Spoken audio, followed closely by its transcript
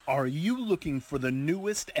Are you looking for the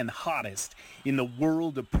newest and hottest in the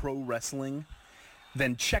world of pro wrestling?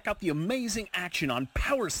 Then check out the amazing action on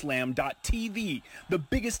Powerslam.tv, the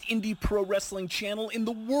biggest indie pro wrestling channel in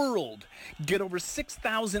the world. Get over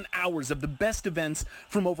 6,000 hours of the best events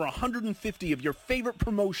from over 150 of your favorite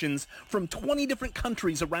promotions from 20 different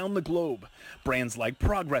countries around the globe. Brands like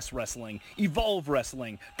Progress Wrestling, Evolve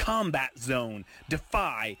Wrestling, Combat Zone,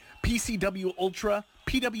 Defy, PCW Ultra,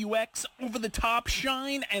 PWX, Over the Top,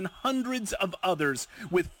 Shine, and hundreds of others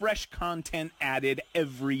with fresh content added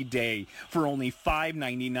every day for only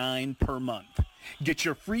 $5.99 per month. Get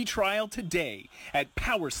your free trial today at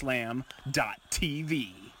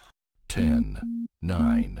Powerslam.tv. 10,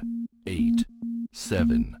 9, 8,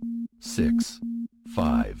 7, 6,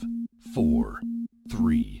 5, 4,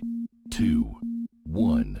 3, 2,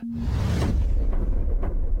 1.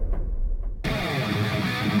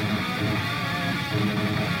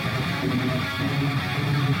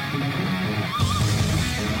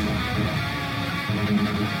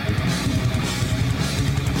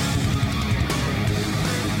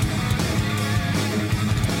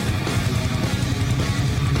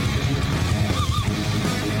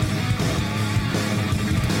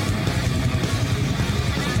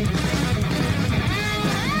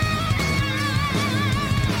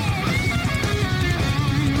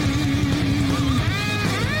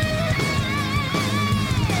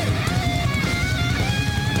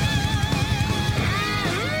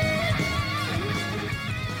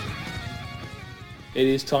 It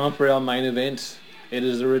is time for our main event. It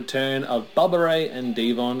is the return of Bubba Ray and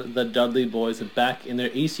Devon. The Dudley boys are back in their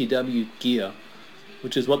ECW gear,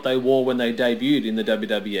 which is what they wore when they debuted in the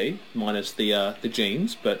WWE, minus the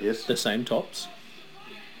jeans, but yes, the same tops.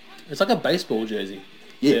 It's like a baseball jersey.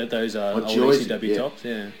 Yeah, those old jersey, ECW tops.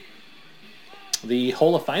 Yeah. The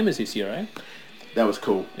Hall of Famers this year, eh? That was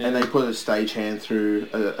cool. Yeah. And they put a stagehand through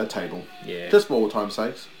a table. Yeah. Just for all time's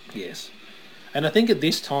sakes. Yes. And I think at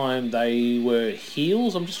this time they were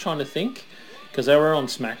heels, I'm just trying to think, because they were on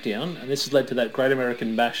SmackDown, and this has led to that Great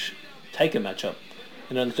American Bash Taker matchup.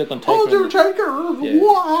 You know, they took on Taker. Undertaker,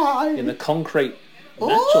 why? In the concrete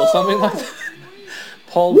match or something like that.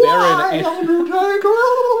 Paul Why, Bearer. Undertaker?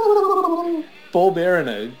 Paul Bearer.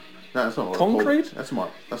 No, that's not my Concrete? That's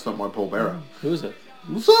not my Paul Bearer. Who is it?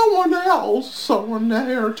 Someone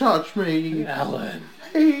there touched me. Alan.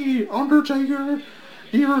 Hey, Undertaker.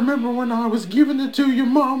 Do you remember when I was giving it to your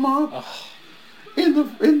mama? Oh. In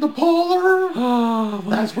the parlor? Oh,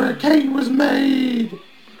 that's where Kane was made.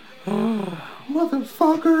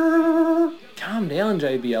 Motherfucker. Calm down,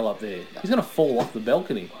 JBL up there. He's going to fall off the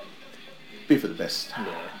balcony. Be for the best.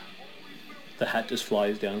 Yeah. The hat just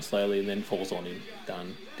flies down slowly and then falls on him.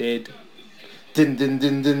 Done. Dead. Din din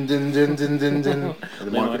din din din din din din din.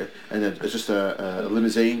 And Anyway. then it's just a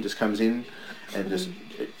limousine just comes in and just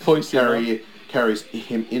carries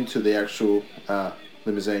him into the actual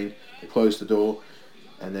limousine. They close the door,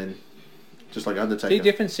 and then just like Undertaker. See,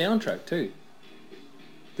 different soundtrack too.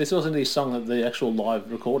 This wasn't the song of the actual live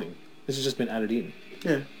recording. This has just been added in.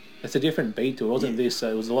 Yeah. It's a different beat to it. It wasn't this,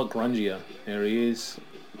 it was a lot grungier. There he is.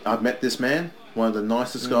 I've met this man, one of the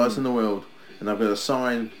nicest guys in the world, and I've got a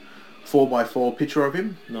signed 4x4 picture of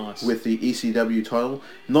him. Nice. With the ECW title.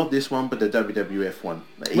 Not this one, but the WWF one.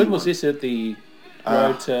 When was this at the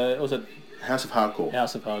road to, was it House of Hardcore?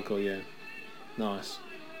 House of Hardcore, yeah. Nice.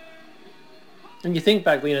 And you think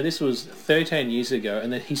back, you know, this was 13 years ago,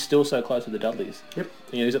 and then he's still so close with the Dudleys. Yep.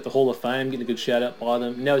 You know, he's at the Hall of Fame, getting a good shout out by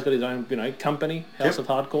them. Now he's got his own, you know, company, House of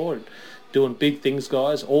Hardcore, and doing big things,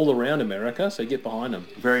 guys, all around America. So get behind him.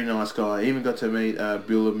 Very nice guy. Even got to meet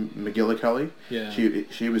Beulah McGillicuddy. Yeah.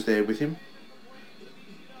 She was there with him.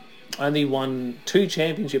 Only won 2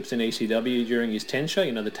 championships in ECW during his tenure.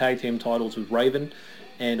 You know, the tag team titles with Raven,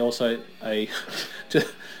 and also a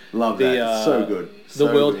Love that. So good. The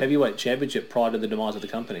World Heavyweight Championship prior to the demise of the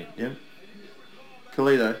company. Yeah.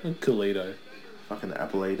 Toledo. Fucking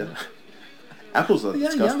apple eater. Apples are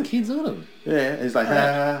disgusting. Young kids on them. Yeah, he's like,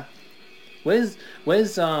 ah. Where's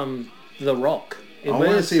The Rock? I want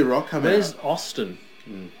to see Rock come out. Where's Austin?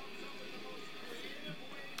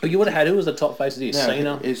 Oh, you would have had, who was the top faces here?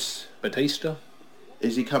 Cena? Batista?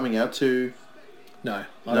 Is he coming out to... No,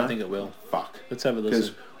 I don't think it will. Fuck. Let's have a listen.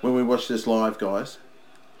 Because when we watched this live, guys,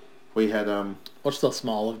 we had... Watch the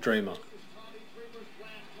smile of Dreamer.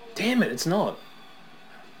 Damn it, it's not.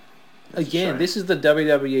 Again, this is the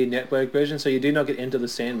WWE Network version, so you do not get Enter the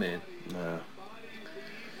Sandman. No.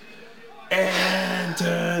 And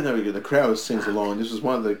there we go. The crowd sings along. This was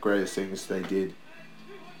one of the greatest things they did.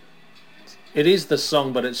 It is the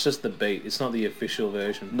song, but it's just the beat. It's not the official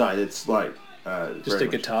version. No, it's like... just a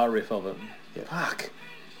guitar riff of it. Yeah. Fuck.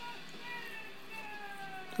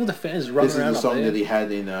 Look at the fans running This is around the up song there. that he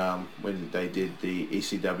had in when they did the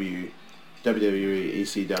ECW, WWE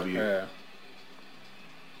ECW. Yeah.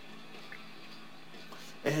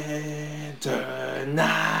 And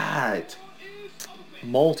tonight.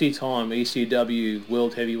 Multi-time ECW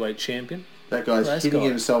World Heavyweight Champion. That guy's Nice hitting guy.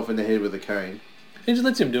 himself in the head with a cane. He just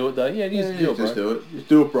lets him do it though. Yeah, just do it, bro. Just do it. Just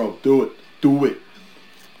do it, bro. Do it. Do it.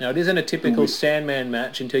 Now it isn't a typical Do it. Sandman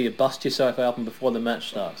match until you bust yourself open before the match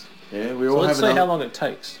starts. Yeah, we So all let's have see an how long it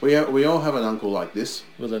takes. we all have an uncle like this.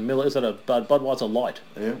 With a Miller, is that a Budweiser Light?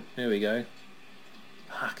 Yeah. There we go.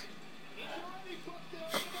 Fuck.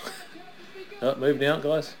 Oh, move now,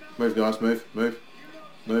 guys. Move, guys. Move. Move.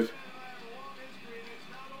 Move.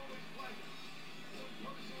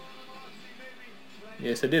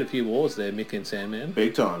 Yes, they did a few wars there, Mick and Sandman.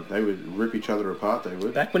 Big time. They would rip each other apart. They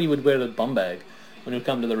would. Back when he would wear the bum bag when he would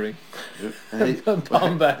come to the ring. Yep. And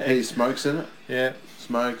Bum bag. He smokes in it. Yeah.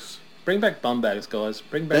 Smokes. Bring back bum bags, guys.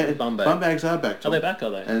 Bring back the bum bag. Bum bags are back. Are Tom. they back, are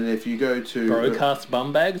they? And if you go to Broadcast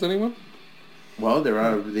bum bags, anyone? well, there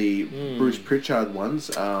are the Bruce Pritchard ones.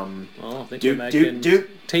 Oh, I think Duke, we're making Duke.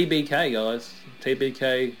 TBK, guys.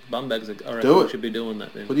 TBK bum bags. I reckon Do we it. should be doing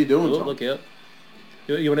that then. What are you doing, Oh, Tom? look out.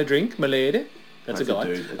 You want a drink, my lady? That's a guy.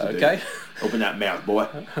 dude, that's a Okay. dude. Open that mouth, boy.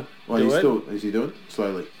 Well, Do he's it. still. Is he doing it?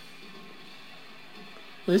 Slowly.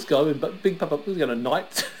 This guy with big papa, he's got a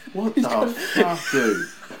knight. What the fuck, dude?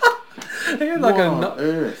 He had like What a on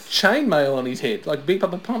earth? chainmail on his head, like Big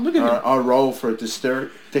Papa Pump. Look at him. I roll for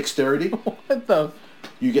dexterity. What the?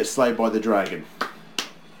 You get slayed by the dragon.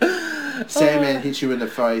 Sandman hits you in the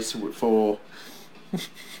face for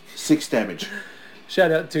 6 damage.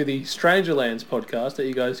 Shout out to the Strangerlands podcast that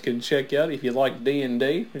you guys can check out if you like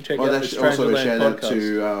D&D. Check out the That's also a Strangerland shout out podcast.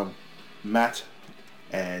 to Matt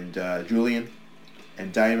and Julian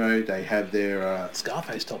and Damo. They have their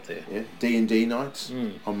Scarface top there. D&D nights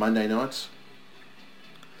on Monday nights.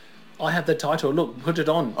 I have the title. Look, put it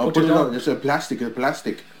on. I'll put it on. It's a plastic.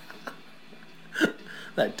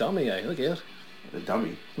 That dummy, eh? Look out. The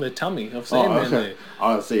dummy. The tummy of Sandman there.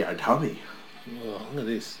 I see a dummy. Oh, look at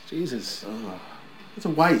this. Jesus. It's a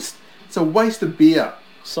waste. It's a waste of beer.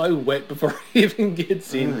 So wet before he even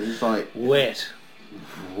gets in. It's like Wet.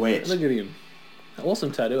 wet. Look at him.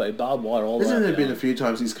 Awesome tattoo, eh? Barbed wire all Hasn't around there the been a arm. few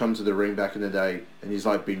times he's come to the ring back in the day and he's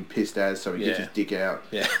like been pissed as so he gets Yeah. his dick out?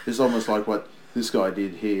 Yeah. It's almost like what this guy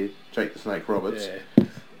did here, Jake the Snake Roberts. Yeah.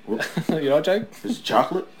 Whoop. You right, Jake? This is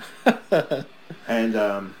chocolate. And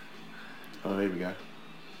oh, here we go.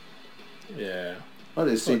 Yeah. Oh,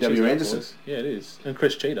 there's Oh, cheers, C.W. that Anderson. boys. Yeah, it is. And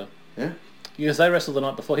Chris Cheetah. Yeah. Because they wrestled the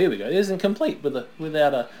night before. Here we go. It isn't complete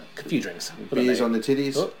without a few drinks. Put it Beers there. on the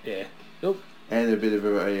titties Oh, yeah. Oh, and a bit of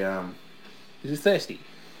a he's thirsty.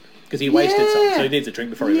 Because he wasted some, so he needs a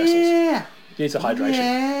drink before he wrestles. yeah. He needs a hydration.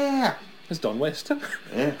 Yeah. It's Don West.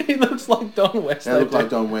 Yeah. He looks like Don West. They though, look like too.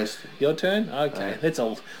 Don West. Your turn? Okay. Let's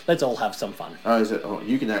all have some fun. Oh, is it? Oh,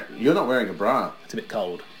 you can act. You're not wearing a bra. It's a bit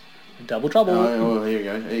cold. Double trouble. Oh, here you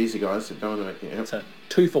go. Easy, guys. Don't want to. Yeah. It's a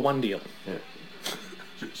 2-for-1 deal. Yeah.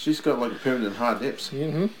 She's got like permanent hard nips. Bit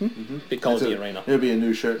cold in That's the arena. It'll be a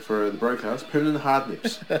new shirt for the broadcast. Permanent hard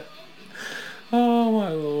nips. Oh my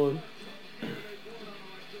lord.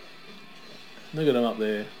 Look at him up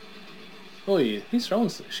there. Oh yeah, he's throwing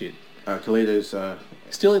some shit. Toledo's.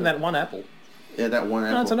 Still in that one apple. Yeah, that one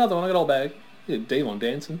apple. No, it's another one. I got all bag. Look at Devon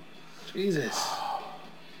dancing. Jesus.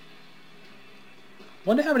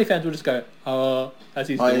 Wonder how many fans will just go, as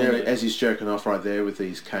he's doing it. as he's jerking off right there with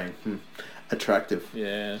his cane. Attractive.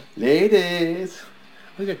 Yeah. Ladies.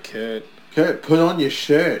 Look at Kurt. Kurt, put on your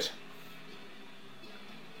shirt.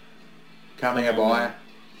 Come here, boy.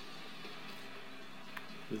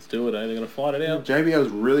 Let's do it, eh? They're going to fight it out. JBL's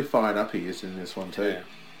really fired up he is in this one too. Yeah.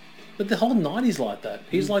 But the whole night he's like that.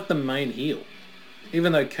 He's like the main heel.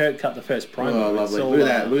 Even though Kurt cut the first promo. Oh, it's lovely.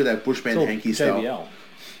 all, Look at that Bushman it's all hanky style. JBL.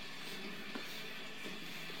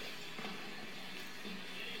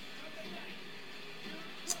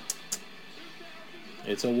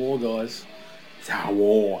 It's a war, guys. It's a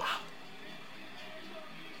war.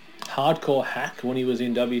 Hardcore Hack when he was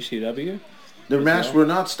in WCW. The match will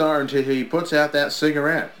not start until he puts out that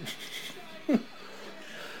cigarette.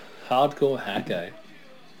 Hardcore Hack, eh?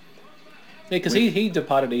 Yeah, because he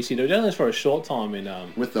departed ECW only for a short time in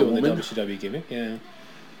With the doing woman? WCW gimmick, yeah.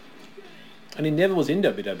 And he never was in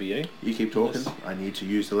WWE. You keep talking. Yes. I need to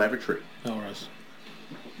use the lavatory. No worries.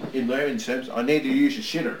 In layman terms, I need to use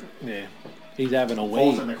your shitter. Yeah. He's having a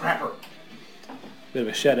Falls wee. in the crapper. Bit of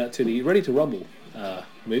a shout out to the Ready to Rumble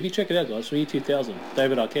movie. Check it out, guys. From year 2000.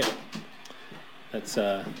 David Arquette. That's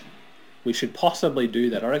we should possibly do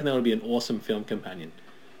that. I reckon that would be an awesome film companion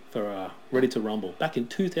for Ready to Rumble back in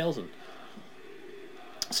 2000.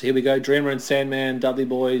 So here we go. Dreamer and Sandman, Dudley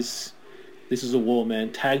Boyz. This is a war,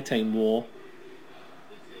 man. Tag team war.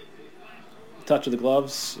 Touch of the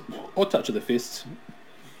gloves or touch of the fists.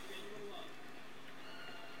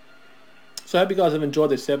 So I hope you guys have enjoyed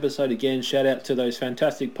this episode. Again, shout out to those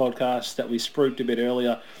fantastic podcasts that we spruiked a bit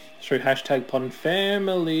earlier through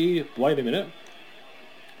 #PodFamily. Wait a minute.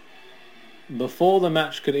 Before the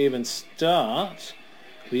match could even start,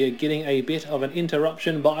 we are getting a bit of an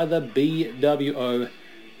interruption by the BWO,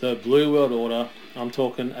 the Blue World Order. I'm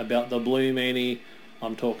talking about the Blue Meanie.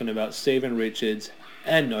 I'm talking about Steven Richards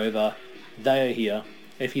and Nova. They are here.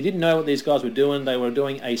 If you didn't know what these guys were doing, they were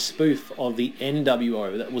doing a spoof of the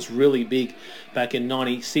NWO that was really big back in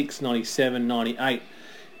 96, 97, 98.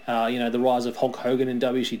 The rise of Hulk Hogan in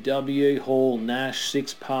WCW, Hall, Nash,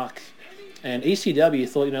 Six-Pack. And ECW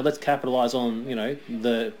thought, let's capitalize on,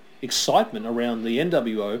 the excitement around the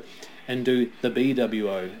NWO and do the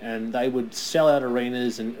BWO. And they would sell out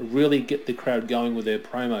arenas and really get the crowd going with their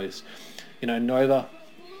promos. Nova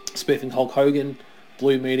spoofing Hulk Hogan,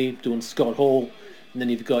 Blue Meanie doing Scott Hall. And then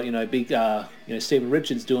you've got, big, Steven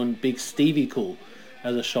Richards doing Big Stevie Cool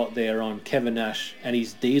as a shot there on Kevin Nash and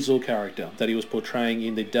his Diesel character that he was portraying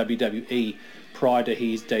in the WWE prior to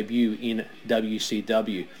his debut in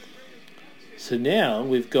WCW. So now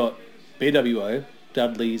we've got BWO,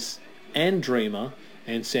 Dudley's, and Dreamer,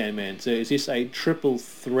 and Sandman. So is this a triple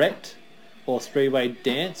threat or three-way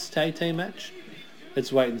dance tag team match?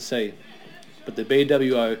 Let's wait and see. But the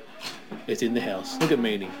BWO is in the house. Look at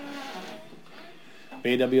Meanie.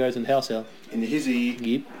 BWO's in the house, Al. In the hizzy.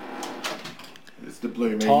 Yep. It's the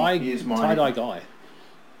Blue Meanie. Tie-dye guy.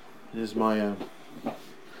 Here's my...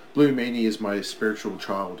 Blue Meanie is my spiritual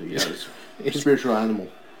child. He is spiritual animal.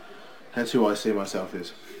 That's who I see myself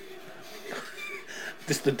as.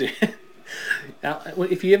 Just the...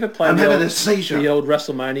 If you ever play the old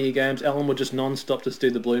WrestleMania games, Alan would just non-stop just do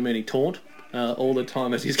the Blue Meanie taunt all the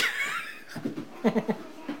time as he's...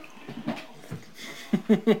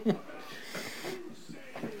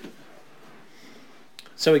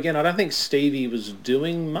 So again, I don't think Stevie was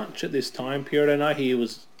doing much at this time period. I know he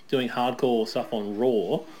was doing hardcore stuff on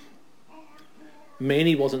Raw.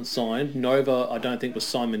 Meanie wasn't signed. Nova, I don't think, was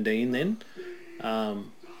Simon Dean then. I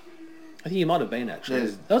think he might have been,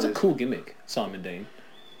 actually. That was a cool gimmick, Simon Dean.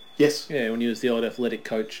 Yes. Yeah, when he was the old athletic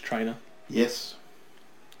coach, trainer. Yes.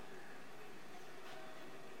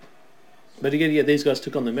 But again, yeah, these guys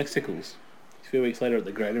took on the Mexicals a few weeks later at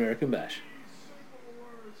the Great American Bash.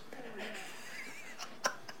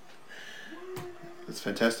 That's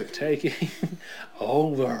fantastic. Taking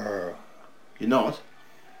over. You're not.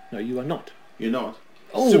 No, you are not. You're not.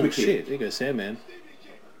 Oh, Super shit. Kid. There goes Sandman.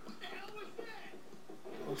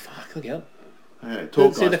 Oh, fuck. Look out. Hey,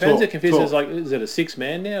 See, the fans are confused. It's like, is it a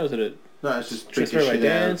six-man now? Is it a... No, it's just three-way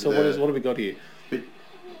dance? Or what have we got here?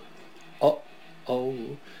 Oh.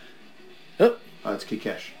 Oh, it's Kid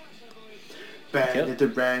Cash. Bang, Yep.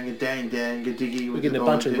 dang, diggy. We're getting a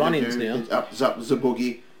bunch of run-ins now. It's up, the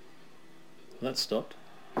boogie. Well, that stopped.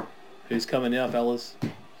 Who's coming now, fellas?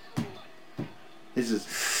 This is...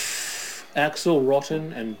 Axel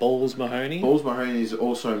Rotten and Balls Mahoney. Balls Mahoney is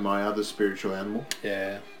also my other spiritual animal.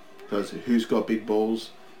 Yeah. Because who's got big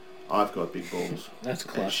balls? I've got big balls. That's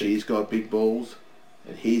classic. And she's got big balls.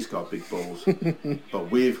 And he's got big balls.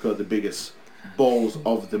 But we've got the biggest balls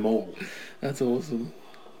of them all. That's awesome.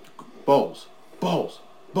 Balls. Balls.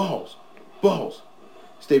 Balls. Balls.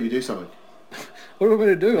 Stevie, do something. What are we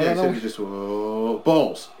going to do? Yeah, I don't know. Stevie just... Whoa,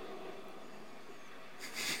 balls.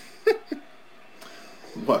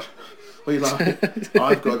 What? What are you laughing?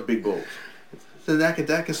 I've got big balls. It's a Naka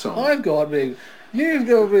Daka song. I've got big... You've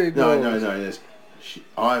got big balls. No.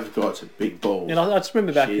 I've got big balls. And I just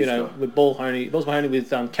remember back, with Balls Mahoney with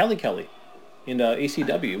Kelly in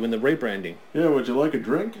ECW when the rebranding. Yeah, would you like a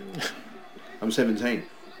drink? I'm 17.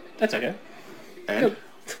 That's okay. And?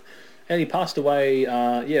 And he passed away,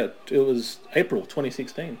 it was April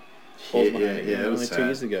 2016. Balls Mahoney, it was only 2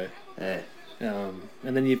 years ago. Yeah.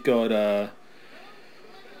 And then you've got...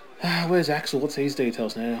 where's Axel? What's his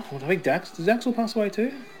details now? Well, I think did Axel pass away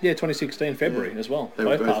too? Yeah, 2016 February as well. They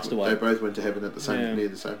both passed away. They both went to heaven at the near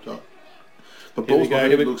the same time. But Here Balls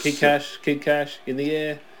Mahoney looks... Kid Cash in the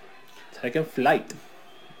air, taking flight.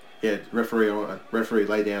 Yeah, referee,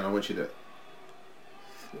 lay down. I want you to...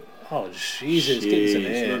 Oh Jesus, getting some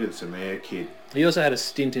air. Look at some air, kid. He also had a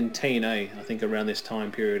stint in TNA, I think, around this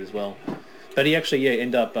time period as well. But he actually,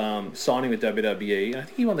 ended up signing with WWE, and I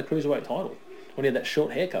think he won the Cruiserweight title when he had that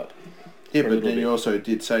short haircut. Yeah, but then he also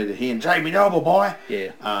did say that he and Jamie Noble, boy.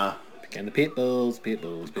 Yeah. Became the Pitbulls.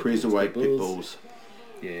 Cruiserweight Pitbulls.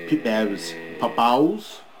 Yeah. Pitbulls.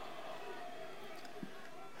 Pitbulls.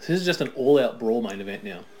 This is just an all-out brawl main event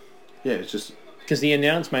now. Yeah, it's just... Because the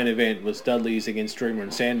announced main event was Dudley's against Dreamer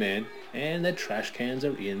and Sandman, and the trash cans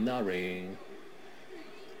are in the ring.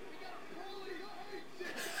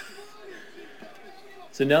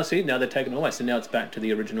 So now, see, now they're taken away. So now it's back to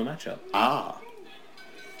the original matchup. Ah.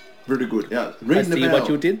 Really good. Yeah. I Ring the see bell. what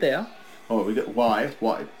you did there. Oh, we got... Why?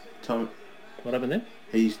 Tommy... What happened there?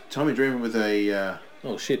 He's Tommy Dreamer with a...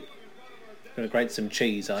 Oh, shit. Gonna grate some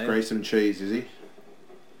cheese, are you? grate some cheese, is he?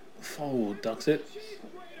 Oh, ducks it.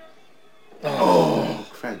 Oh,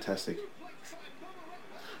 fantastic.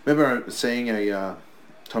 Remember seeing a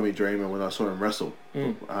Tommy Dreamer when I saw him wrestle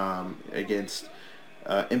against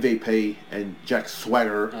MVP and Jack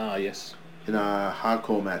Swagger Ah, yes. in a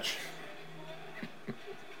hardcore match. There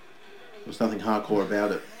was nothing hardcore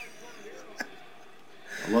about it.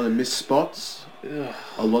 A lot of missed spots. Ugh.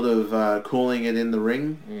 A lot of calling it in the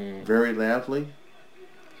ring very loudly.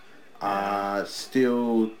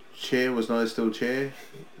 Steel chair was not a steel chair.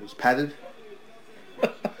 It was padded.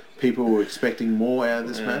 People were expecting more out of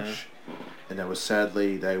this match, and they were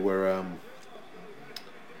sadly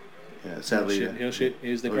sadly. Heel shit.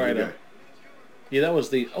 Here's the there you grater. go. Yeah, that was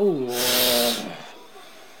the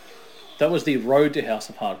that was the Road to House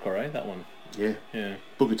of Hardcore, eh? That one. Yeah. Yeah.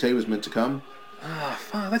 Booker T was meant to come. Ah,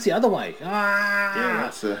 fuck, that's the other way. Ah. Yeah,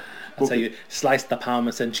 that's That's how you slice the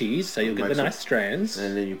parmesan cheese, so you'll get the nice strands.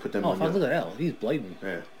 and then you put them Oh, on. fuck, look at that. He's bleeding.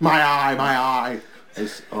 Yeah. My eye.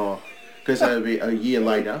 Because that would be a year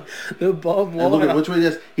later. The Bob And look at Wire. which way he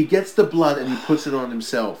does. He gets the blood and he puts it on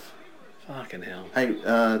himself. Fucking hell. Hey,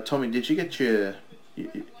 Tommy, did you get your...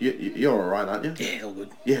 You're all right, aren't you? Yeah, all good.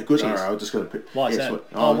 Yeah, good. Jeez. All right, I was just going to... Why is that? Sweet.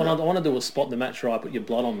 What I want to do is spot the match right, put your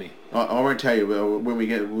blood on me. I won't tell you. When we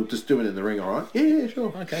get... We'll just do it in the ring, all right? Yeah,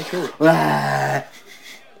 sure. Okay, cool. I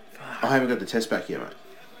haven't got the test back yet, mate.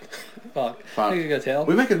 Fuck. You go tell.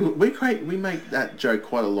 We make that joke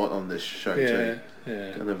quite a lot on this show too.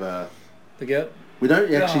 Yeah. Kind of The girl? we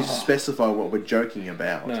don't actually specify what we're joking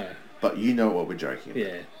about. No. But you know what we're joking about.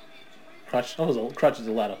 Yeah. Crutch. Crutch is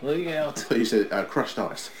a ladder. Look out. I thought you said crushed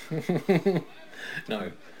ice.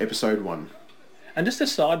 No. Episode 1. And just a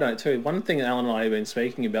side note too, one thing Alan and I have been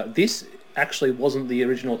speaking about, this actually wasn't the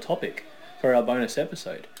original topic for our bonus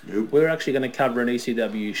episode. Nope. We were actually going to cover an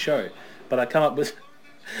ECW show, but I come up with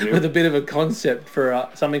with a bit of a concept for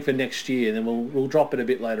something for next year, and then we'll drop it a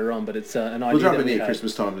bit later on. But it's an idea. We'll drop that it we near had.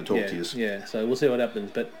 Christmas time to talk to you. Yeah, so we'll see what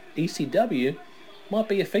happens. But ECW might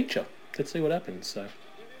be a feature. Let's see what happens. So,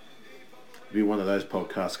 Be one of those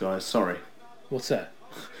podcasts, guys. Sorry. what's that?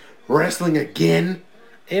 Wrestling again?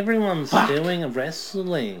 Everyone's doing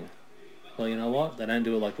wrestling. Well, you know what? They don't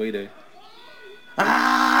do it like we do.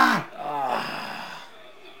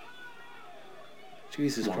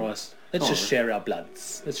 Jesus Christ. Let's just share our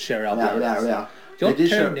bloods. Let's share our bloods. Your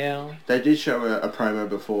turn now. They did show a promo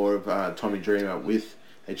before of Tommy Dreamer with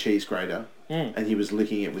a cheese grater, and he was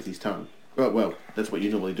licking it with his tongue. Well, that's what you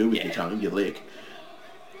normally do with your tongue. You lick.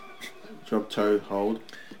 Drop toe, hold.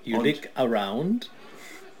 You lick around.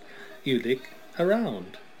 You lick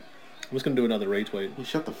around. I'm just going to do another retweet. You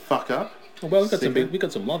shut the fuck up. Oh, well, we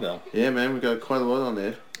got some love, Al. Yeah, man, we got quite a lot on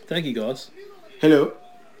there. Thank you, guys. Hello.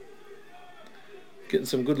 Getting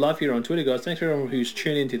some good love here on Twitter, guys. Thanks for everyone who's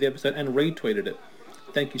tuned into the episode and retweeted it.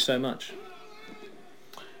 Thank you so much.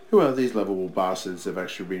 Who are these lovable bastards that have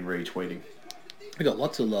actually been retweeting? We got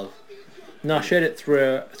lots of love. No, I shared it through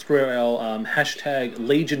our hashtag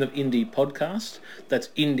Legion of Indie podcast. That's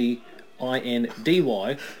Indie,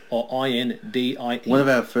 I-N-D-Y, or I-N-D-I-E. One of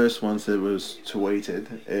our first ones that was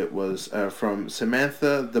tweeted, it was from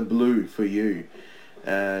Samantha the Blue for you.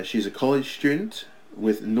 She's a college student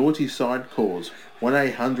with naughty side calls.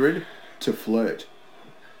 1-800 to flirt.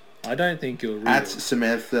 I don't think you're real. At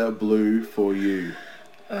Samantha Blue for you.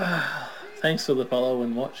 Thanks for the follow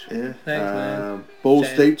and watch. Yeah. Thanks, man. Balls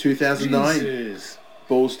Deep 2009. Jesus.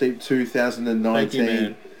 Balls Deep 2019. Thank you,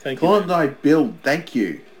 man. Thank you, man. Klondike Build, thank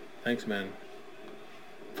you. Thanks, man.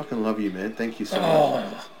 Fucking love you, man. Thank you so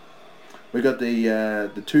much. We got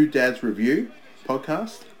the Two Dads Review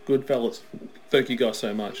podcast. Good fellas. Thank you guys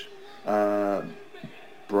so much.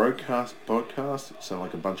 Broadcast podcast. Sound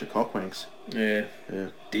like a bunch of cockwanks. Yeah. Yeah.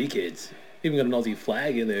 Dickheads. Even got an Aussie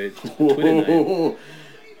flag in there. Twitter name.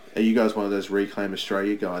 Are you guys one of those Reclaim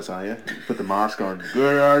Australia guys, are you? Put the mask on.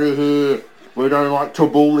 Get out of here. We don't like to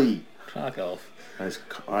bully. Fuck off.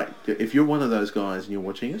 If you're one of those guys and you're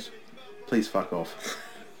watching us, please fuck off.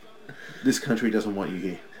 This country doesn't want you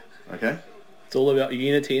here. Okay? It's all about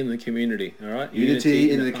unity in the community, alright?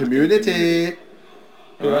 Unity in the community.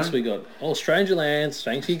 Who else we got? Oh, Strangerlands.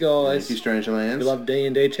 Thank you guys. Thank you, Strangerlands. If you love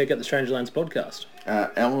D&D, check out the Strangerlands podcast.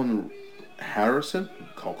 Alan Harrison,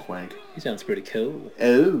 Cock wank. He sounds pretty cool.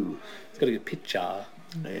 Oh. He's got a good picture.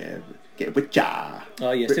 Yeah. Get with ya.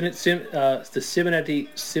 Oh, yeah. It's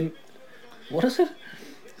the what is it?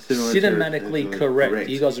 Cinematically correct.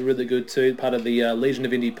 You guys are really good too. Part of the Legion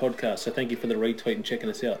of Indie podcast. So thank you for the retweet and checking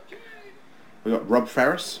us out. We got Rob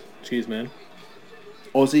Farris. Cheers, man.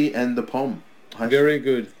 Aussie and the Pom. Very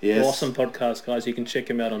good. Yes. Awesome podcast, guys. You can check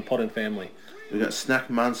him out on Pod and Family. We got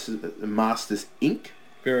Snack Masters Inc.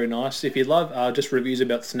 Very nice. If you love just reviews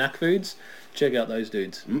about snack foods, check out those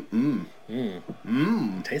dudes.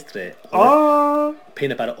 Taste it.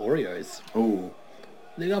 Peanut butter Oreos. Oh.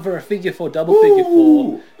 They go for a figure 4, double figure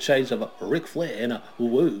 4 shades of Ric Flair and a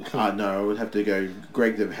woo. No, I would have to go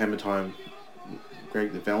Greg the Valentine.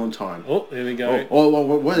 Oh, here we go.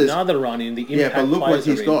 What is another run in the Impact? Yeah, but look what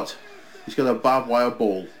he's ring. got. He's got a barbed wire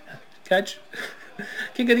ball. Catch.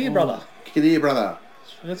 Kick it here, brother. Kick it here, brother.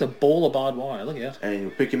 That's a ball of barbed wire. Look out. And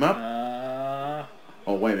you pick him up.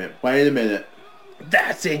 Oh, wait a minute. Wait a minute.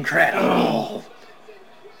 That's incredible.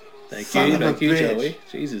 Thank you, Joey.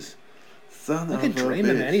 Jesus. Look at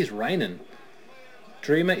Dreamer, man. He's raining.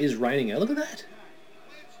 Dreamer is raining. Look at that.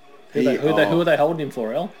 Who are they holding him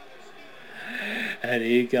for, El? And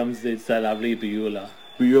here comes this lovely Beulah.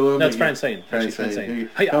 No, it's Francine. Francine.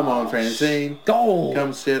 Come on, Francine. Goal.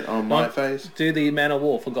 Come sit on my face. Do the Man of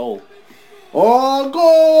War for goal. Oh,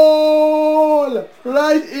 goal!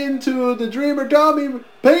 Right into the Dreamer Tommy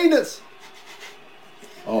penis.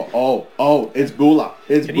 Oh, it's Bula.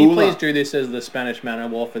 Can you please do this as the Spanish Man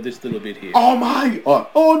of War for this little bit here? Oh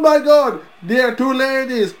my God! There are two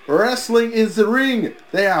ladies wrestling in the ring.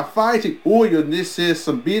 They are fighting. Oh, this is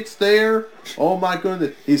some beats there. Oh my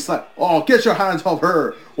goodness. He's like, oh, get your hands off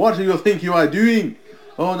her. What do you think you are doing?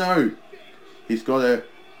 Oh no. He's got a...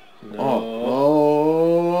 No.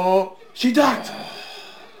 Oh. She ducked.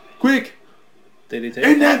 Quick. DDT.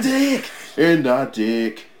 In that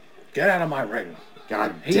dick. Get out of my ring.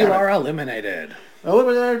 God damn You are eliminated.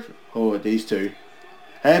 Eliminated? Oh, these two.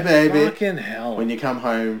 Hey, baby. Fucking hell. When you come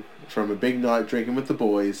home from a big night drinking with the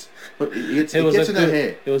boys, it gets in their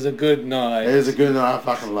hair. It was a good night. It was a good night. I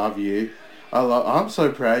fucking love you. I'm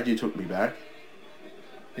so proud you took me back.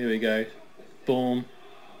 Here we go. Boom.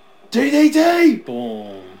 DDT!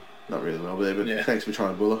 Boom. Not really well there, but yeah. Thanks for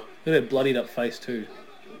trying, Buller. Look at that bloodied up face too.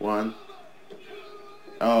 One.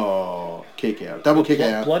 Oh, kick out. Double kick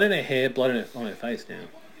out. Blood in her hair, blood on her face now.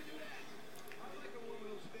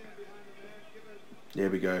 There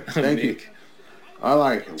we go. Thank you. I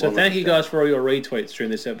like it. So thank you guys for all your retweets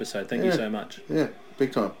during this episode. Thank you so much. Yeah,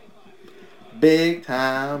 big time. Big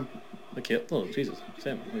time. Look out. Oh, Jesus.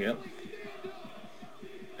 Sam, look out.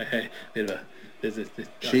 Hey, bit of a...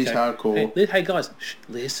 She's hardcore. Hey guys,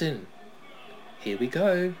 listen. Here we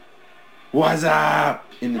go. What's up?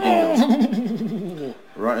 In the dingles.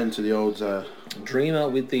 Right into the old... Dreamer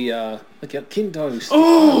with the... look out, Kintos.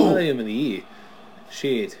 Oh! Him in the ear.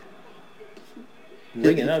 Shit.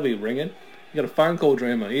 Ringing, that'll be ringing. You got a phone call,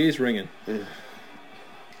 Dreamer. He is ringing. Yeah.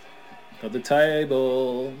 Got the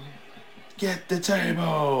table. Get the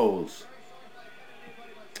tables.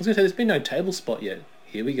 I was going to say, there's been no table spot yet.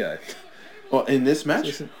 Here we go. Well, in this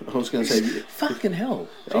match, I was going to say... Fucking hell.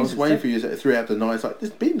 I was waiting for you throughout the night. It's like,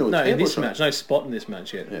 there's been no table in this shot. match. No spot in this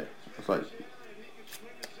match yet. Yeah. It's like...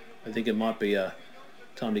 I think it might be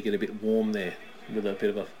time to get a bit warm there with a bit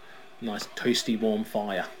of a nice toasty warm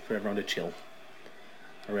fire for everyone to chill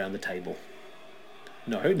around the table.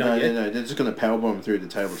 No, yet. No, they're just going to powerbomb through the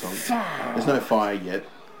table, Tom. There's no fire yet.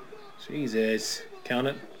 Jesus. Count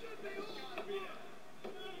it.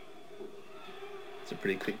 That's a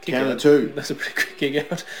pretty quick kick Count out. It two. That's a pretty quick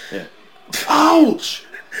kick out. Yeah. Ouch!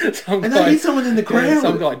 And they hit someone in the crowd. Yeah,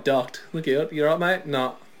 some guy ducked. Look out. You alright, mate?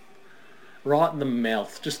 No. Right in the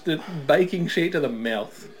mouth. Just the baking sheet to the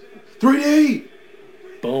mouth. 3D!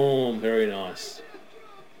 Boom. Very nice.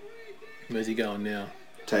 Where's he going now?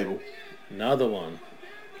 Table. Another one.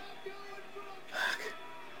 Fuck.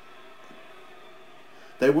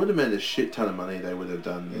 They would have made a shit ton of money. They would have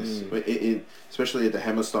done this, especially at the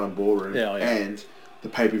Hammerstein Ballroom and the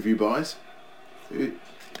pay-per-view buys.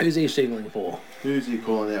 Who's he signaling for? Who's he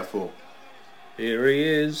calling out for? Here he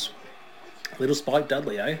is. Little Spike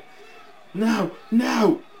Dudley, eh? No!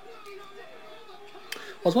 I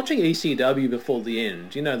was watching ECW before the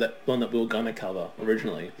end. You know that one that we were going to cover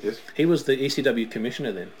originally? Yes. He was the ECW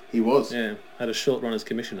commissioner then. He was? Yeah, had a short run as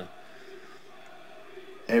commissioner.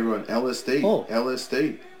 Everyone, LSD. Oh.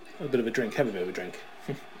 LSD. A bit of a drink. Have a bit of a drink.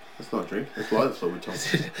 That's not a drink. That's lighter fluid, Tom.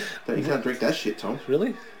 You can't drink that shit, Tom.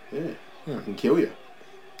 Really? Yeah. I can kill you.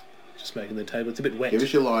 Just making the table. It's a bit wet. Give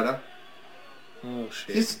us your lighter. Oh,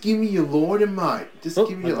 shit. Just give me your lighter, mate. Just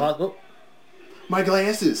give me your... Oh. My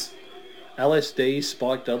glasses. LSD,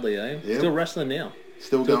 Spike Dudley, eh? Yep. Still wrestling now.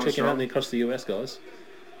 Still going checking strong. out across the US, guys.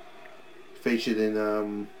 Featured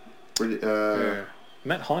in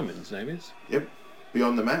Matt Hyman's name is. Yep.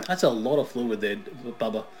 Beyond the Mat. That's a lot of fluid there,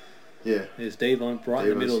 Bubba. Yeah. There's Devon right in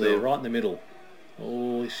the middle still. there, right in the middle.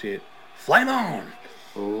 Holy shit. Flame on!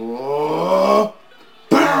 Oh,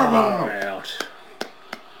 powerbomb! Out.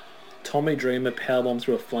 Tommy Dreamer powerbomb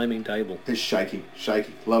through a flaming table. He's shaking.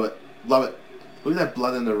 Love it. Look at that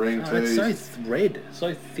blood in the ring too. It's so red,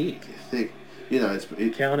 so thick. Thick. You know,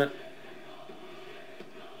 it Count it.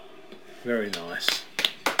 Very nice.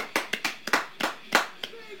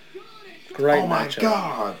 Great Oh my matchup.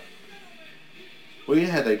 god! Well, you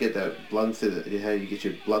know how they get that blood thinner. How you get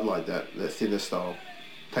your blood like that thinner style.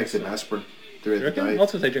 Takes some aspirin throughout You the reckon? day.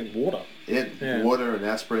 Lots of they drink water. Yeah, water and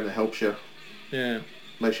aspirin that helps you. Yeah.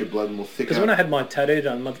 Makes your blood more thicker. Because when I had my tattoo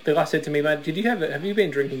done, the guy said to me, mate, have you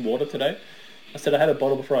been drinking water today? I said, I had a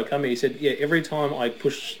bottle before I come here. He said, yeah, every time I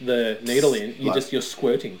push the needle in, you're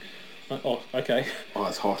squirting. Like, oh, okay. Oh,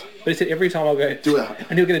 it's hot. But he said, every time I go, Do it.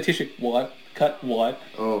 and he'll get a tissue, wipe, cut, wipe.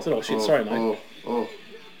 Oh, I said, oh shit, sorry mate. Oh.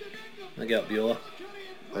 Look out, Bueller.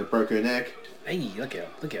 They broke her neck. Hey, look out.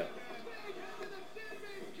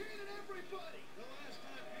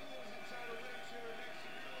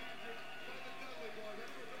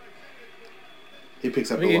 He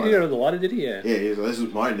picks up He the did lighter. go to the lighter, did he? Yeah. Yeah, he's like, this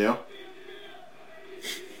is mine now.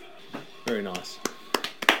 Very nice.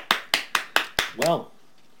 Well,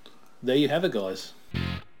 there you have it, guys.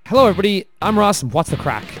 Hello everybody, I'm Ross and what's the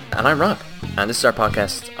crack? And I'm Rob, and this is our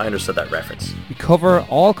podcast, I Understood That Reference. We cover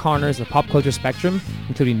all corners of the pop culture spectrum,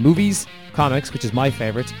 including movies, comics, which is my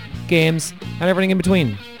favourite, games, and everything in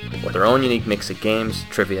between. With our own unique mix of games,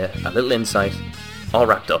 trivia, a little insight, all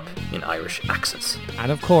wrapped up in Irish accents.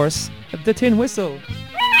 And of course, the tin whistle.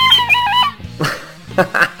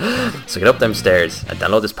 So get up them stairs and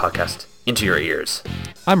download this podcast into your ears.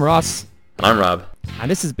 I'm Ross. And I'm Rob.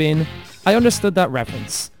 And this has been I Understood That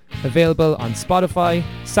Reference. Available on Spotify,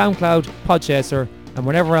 SoundCloud, Podchaser, and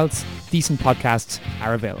wherever else decent podcasts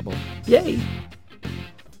are available. Yay!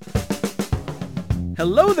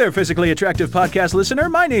 Hello there, physically attractive podcast listener.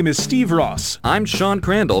 My name is Steve Ross. I'm Sean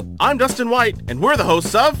Crandall. I'm Dustin White, and we're the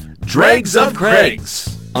hosts of Dregs of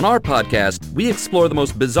Craigs. On our podcast, we explore the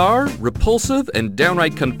most bizarre, repulsive, and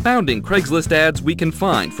downright confounding Craigslist ads we can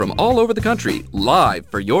find from all over the country, live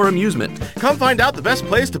for your amusement. Come find out the best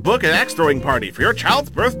place to book an axe-throwing party for your child's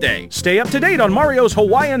birthday. Stay up to date on Mario's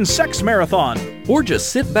Hawaiian Sex Marathon. Or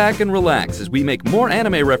just sit back and relax as we make more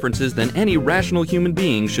anime references than any rational human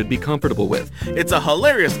being should be comfortable with. It's a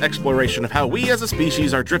hilarious exploration of how we as a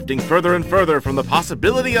species are drifting further and further from the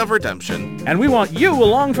possibility of redemption. And we want you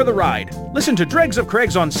along for the ride. Listen to Dregs of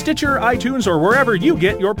Craigs on Stitcher, iTunes, or wherever you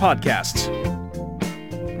get your podcasts.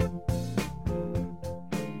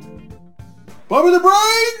 Bobby the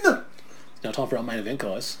Brain! Now time for our main event,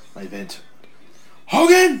 guys. Main event.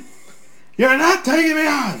 Hogan! You're not taking me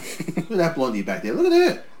on! Look at that blondie back there. Look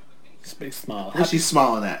at her. It's a big smile. What's she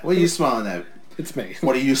smiling at? What are you smiling at? It's me.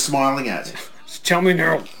 What are you smiling at? Just tell me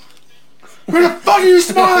now. Where the fuck are you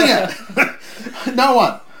smiling at? No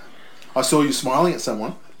one. I saw you smiling at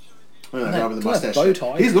someone. Look at that guy with the look at that mustache.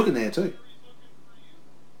 bow tie. He's looking there too.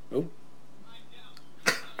 Oh.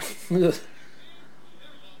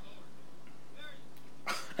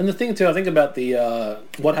 And the thing too, I think about the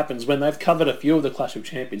what happens when they've covered a few of the Clash of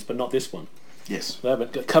Champions, but not this one. Yes. They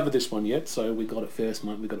haven't covered this one yet, so we got it first,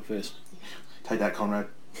 mate. We got it first. Take that, Conrad.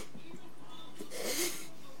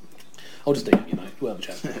 I'll just DM you, mate. We'll have a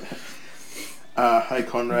chat. Hey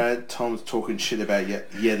Conrad, Tom's talking shit about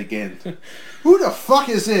yet again. Who the fuck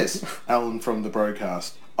is this? Alan from the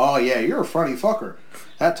broadcast. Oh yeah, you're a funny fucker.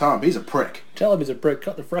 That Tom, he's a prick. Tell him he's a prick.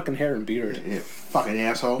 Cut the fucking hair and beard. Yeah, fucking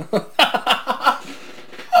asshole.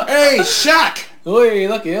 Hey, Shaq! Oi,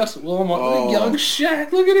 look out. Oh my young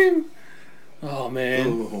Shaq, look at him. Oh man.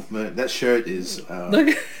 Oh man, that shirt is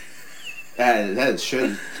Look, that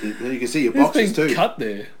shirt you can see your it's boxes been too. cut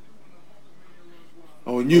there.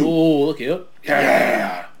 Oh, new. Oh, look out.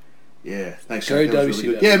 Yeah. Yeah, thanks. Go Shaq. That was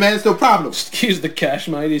really WCW. good. Yeah, man, it's no problem. Excuse the cash,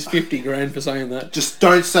 mate. He's 50 grand for saying that. Just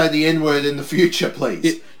don't say the N word in the future,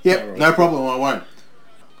 please. Yep, right. no problem. I won't.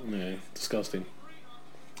 No, disgusting.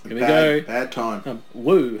 Here we go. Bad time.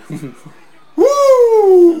 Woo.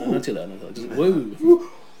 Woo! Not too loud. Just woo.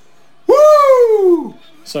 Woo!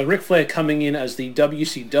 So Ric Flair coming in as the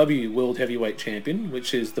WCW World Heavyweight Champion,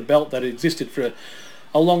 which is the belt that existed for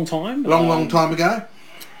a long time. Long time ago.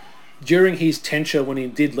 During his tenure when he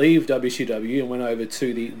did leave WCW and went over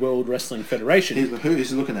to the World Wrestling Federation. Who is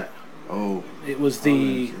he looking at? Oh. It was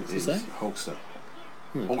the... What's that? Hulkster.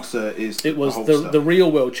 Hulkster is It was Hulkster. the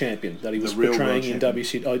real world champion that he was The real portraying in world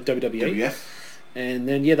WWE. WF. And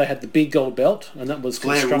then, they had the big gold belt, and that was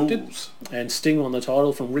Flair constructed. rules. And Sting won the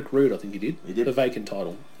title from Rick Rude, I think he did. He did. The vacant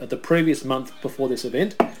title. At the previous month before this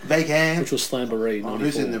event, Vacant. which was Slamboree 94.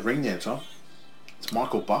 Who's in the ring there, Tom? It's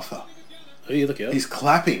Michael Buffer. Oh, you look out. He's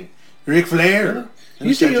clapping. Ric Flair. He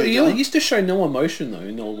used to show no emotion, though,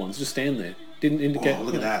 in the old ones. Just stand there. Didn't indicate... Oh,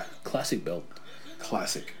 look at that. Classic belt.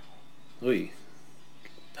 Classic. Oi.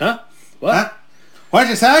 Huh? What? Huh? What did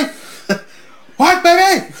you say? What,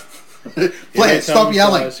 baby? Flair, stop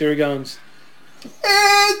yelling. Guys. Here he comes.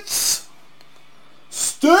 It's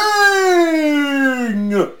Sting!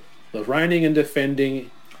 The reigning and defending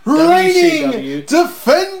WCW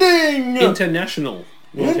defending International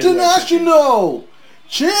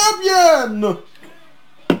Champion!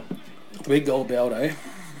 Big gold belt, eh?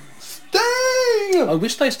 Sting! I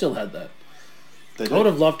wish they still had that. I would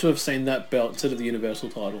have loved to have seen that belt instead of the Universal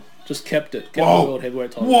title. Just kept it. Kept the World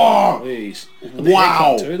Heavyweight title. Whoa! Jeez.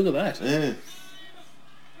 Wow! Too. Look at that. Yeah.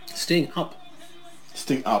 Sting up.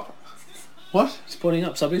 Sting up. What? He's putting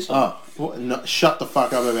up Sabu. Oh, no, shut the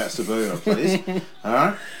fuck up about Sabu, please.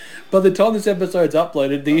 Alright? By the time this episode's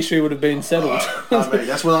uploaded, the issue would have been settled. I mean,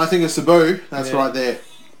 that's when I think of Sabu. That's right there.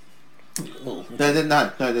 Well, No, there's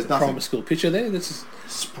nothing. primary school picture there. This is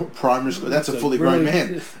Primary school. That's a fully really- grown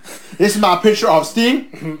man. This is my picture of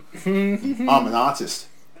Sting. I'm an artist.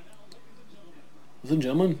 ladies and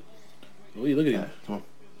gentlemen. Oh, you look at him. Come on.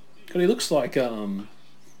 God, he looks like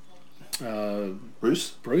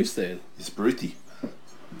Bruce? Bruce there. It's Brucey.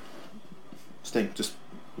 Sting, just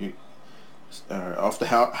you off the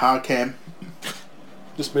hard cam.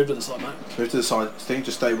 Just move to the side, mate. Move to the side. Sting,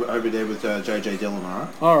 just stay over there with JJ Dillon,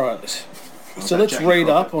 alright? Alright. So about let's Jackie read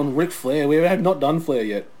Crockett? up on Ric Flair. We have not done Flair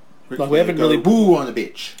yet. Ric We Flair, haven't go really... boo on the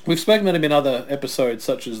bitch. We've spoken about him in other episodes,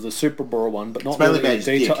 such as the Super Bowl one, but not mainly really in about his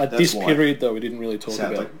detail. dick, At that's this why. period, though, we didn't really talk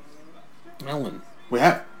Sadly. about Alan. We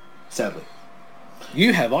have. Sadly.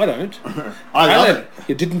 You have, I don't. I love Alan, it.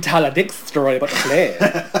 you didn't tell a dick story about Flair.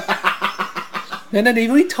 No,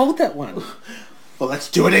 we told that one. Well,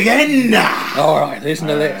 let's do it again. Alright, listen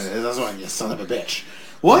to this. That's one, you son of a bitch.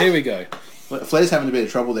 What? Here we go. Flair's having a bit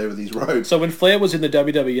of trouble there with his robes. So when Flair was in the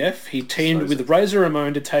WWF, he teamed with Razor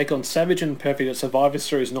Ramon to take on Savage and Perfect at Survivor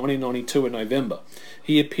Series 1992 in November.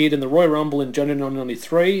 He appeared in the Royal Rumble in January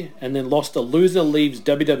 1993 and then lost a loser leaves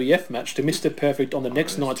WWF match to Mr. Perfect on the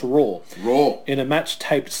next night's Raw. In a match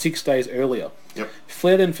taped 6 days earlier. Yep.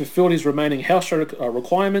 Flair then fulfilled his remaining house show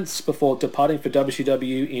requirements before departing for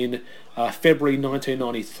WCW in February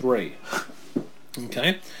 1993.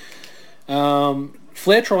 Okay.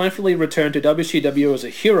 Flair triumphantly returned to WCW as a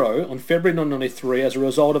hero on February 1993 as a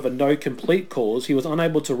result of a no-complete cause. He was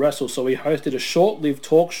unable to wrestle, so he hosted a short-lived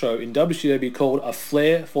talk show in WCW called A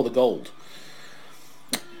Flair for the Gold.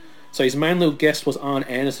 So his main little guest was Arn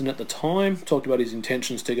Anderson at the time, talked about his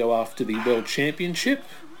intentions to go after the World Championship.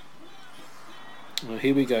 Well,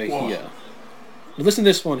 here we go here. Now listen to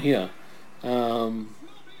this one here.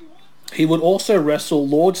 He would also wrestle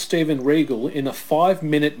Lord Steven Regal in a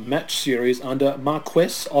 5-minute match series under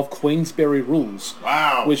Marquess of Queensberry rules,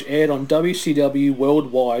 which aired on WCW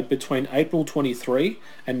worldwide between April 23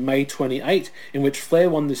 and May 28, in which Flair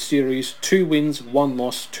won the series 2 wins, 1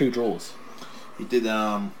 loss, 2 draws. He did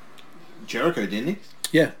Jericho, didn't he?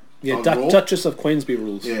 Yeah. Duchess of Queensberry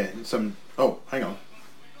rules. Yeah, some... Oh, hang on.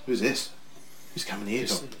 Who's this? Who's coming here?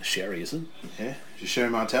 Sherry, isn't it? Yeah, is it Sherry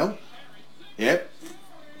Martel? Yep.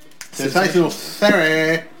 Sensational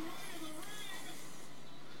Sherry.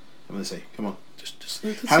 Come on, see. Come on. Just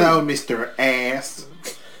Hello, Mr. Ass.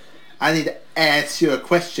 I need to ask you a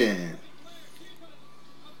question.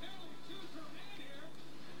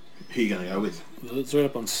 Who are you going to go with? Let's read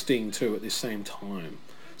up on Sting too at the same time.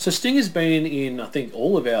 So Sting has been in, I think,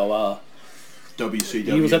 all of our...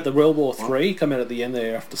 WCW. He was at the World War III, come out at the end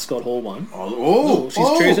there after Scott Hall won.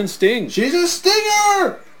 She's choosing Sting. She's a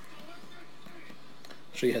stinger!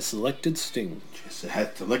 She has selected Sting. She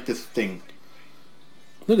has selected Sting.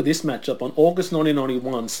 Look at this matchup. On August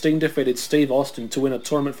 1991, Sting defeated Steve Austin to win a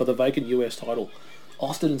tournament for the vacant US title.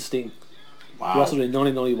 Austin and Sting. Wow. Wrestled in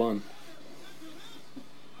 1991.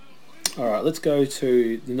 Alright, let's go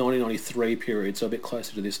to the 1993 period, so a bit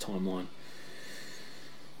closer to this timeline.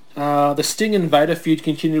 The Sting and Vader feud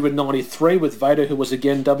continued with 93, with Vader, who was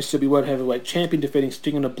again WCW World Heavyweight Champion, defeating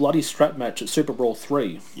Sting in a bloody strap match at Super Brawl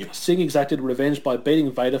 3. Yep. Sting exacted revenge by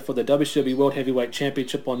beating Vader for the WCW World Heavyweight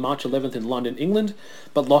Championship on March 11th in London, England,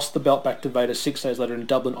 but lost the belt back to Vader 6 days later in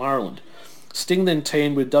Dublin, Ireland. Sting then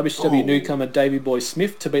teamed with WCW newcomer Davey Boy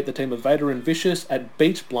Smith to beat the team of Vader and Vicious at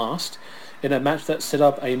Beach Blast in a match that set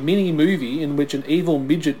up a mini-movie in which an evil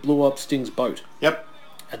midget blew up Sting's boat. Yep.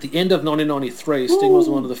 At the end of 1993, Sting was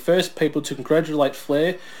one of the first people to congratulate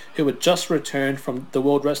Flair, who had just returned from the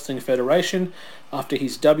World Wrestling Federation after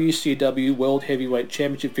his WCW World Heavyweight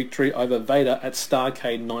Championship victory over Vader at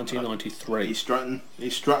Starrcade 1993. He's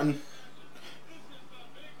strutting.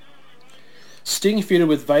 Sting feuded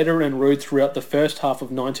with Vader and Rude throughout the first half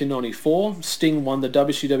of 1994. Sting won the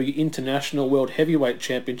WCW International World Heavyweight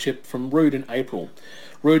Championship from Rude in April.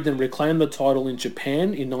 Rude then reclaimed the title in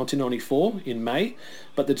Japan in 1994, in May,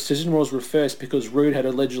 but the decision was reversed because Rude had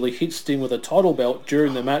allegedly hit Sting with a title belt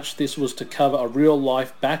during the match. This was to cover a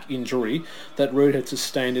real-life back injury that Rude had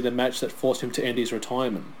sustained in a match that forced him to end his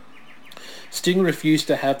retirement. Sting refused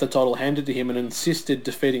to have the title handed to him and insisted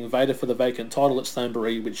defeating Vader for the vacant title at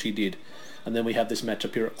Slamboree, which he did. And then we have this match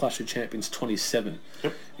up here at Clash of Champions 27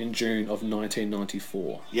 in June of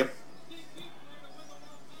 1994. Yep.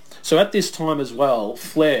 So at this time as well,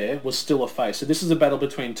 Flair was still a face. So this is a battle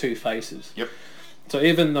between two faces. Yep. So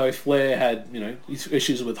even though Flair had,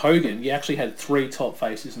 issues with Hogan, you actually had three top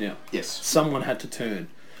faces now. Yes. Someone had to turn.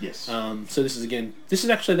 Yes. So this is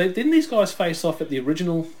actually, didn't these guys face off at the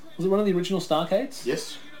original, was it one of the original Starrcades?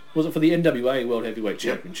 Yes. Was it for the NWA World Heavyweight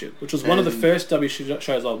Championship, which was one of the first W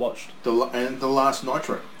shows I watched. And the last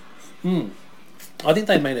Nitro. I think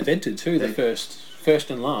they main evented too, the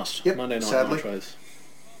first and last Monday Night Nitros.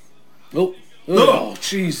 Oh,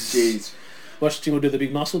 jeez. Watch Sting will do the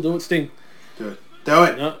big muscle. Do it, Sting. Do it. Do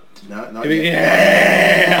it. No. No, not yet.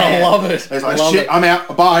 Yeah. I love it. It's like, shit, I'm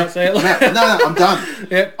out. Bye. I'm out. No, I'm done.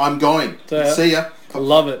 Yep. I'm going. See ya. I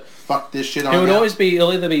love it. Fuck this shit.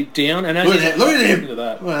 He'll either be down and look at him. Look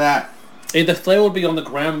at that. Either Flair would be on the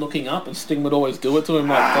ground looking up and Sting would always do it to him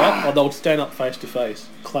like that, or they'll stand up face to face.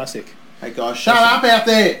 Classic. Hey guys, shut up out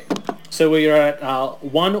there. So we are at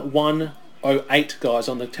 11:08 guys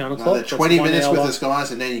on the town clock. Another 20 minutes with us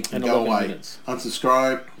guys, and then you can go away.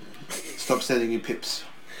 Unsubscribe. Stop sending your pips.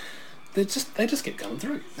 They just keep coming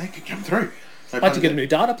through. They can come through. I had to get a new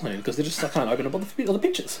data plan because I can't open up all the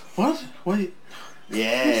pictures. What?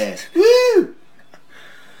 Yeah. Woo!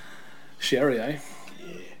 Sherry, eh?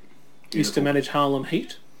 Yeah. Used to manage Harlem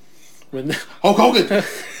Heat. Hulk Hogan!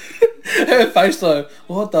 Her face though,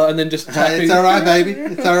 what the? And then just it's alright, baby.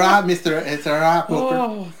 It's alright, mister. It's alright,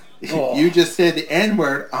 Booker. Oh. You just said the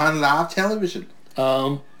N-word on live television. Just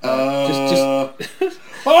oh! Look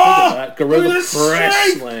at that. Gorilla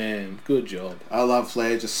Press Slam. Good job. I love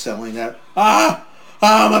Flair just selling that. My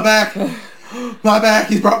back. My back.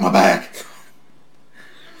 He's broke my back.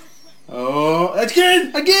 Oh,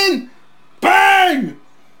 again. Bang.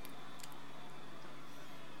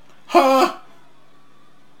 Yeah,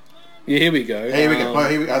 here we go. Here we go.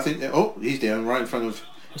 I think. Oh, he's down right in front of.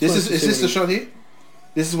 Is this the shot here?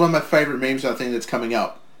 This is one of my favourite memes. I think that's coming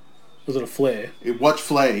up. Was it a Flair? Watch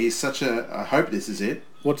Flair. He's such a. I hope this is it.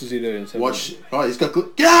 What does he do? Watch. Oh, he's got.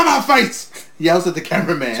 Get out of my face! Yells at the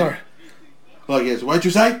cameraman. Sorry. Like, yes. What'd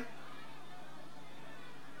you say?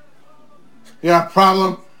 You got a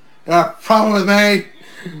problem? You got a problem with me?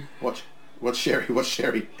 Watch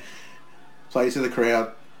Sherry. Plays to the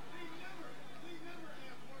crowd.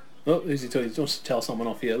 Oh, who's he telling? He wants to tell someone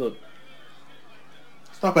off here. Look.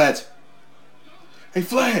 Stop it. Hey,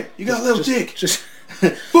 Flair, you got a little dick. Just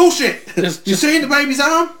bullshit. You seen the baby's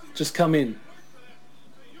arm? Just come in.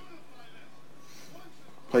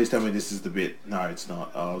 Please tell me this is the bit. No, it's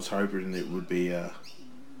not. I was hoping it would be.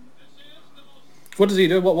 What does he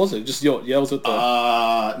do? What was it? Just yells at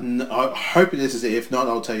the. No, I hope this is it. If not,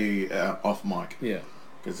 I'll tell you off mic. Yeah.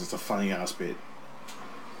 Because it's a funny ass bit.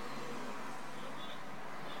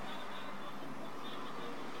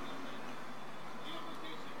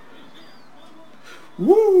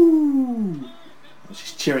 Woo!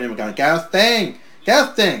 She's cheering him and going, "Go Sting!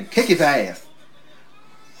 Go Sting! Kick his ass!"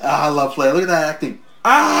 I love Flair. Look at that acting.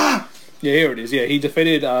 Yeah, here it is. Yeah, he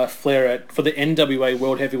defeated Flair for the NWA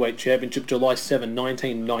World Heavyweight Championship July 7,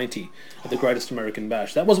 1990 at the Greatest American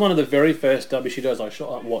Bash. That was one of the very first WCWs I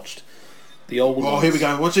watched. The old ones. Oh, here we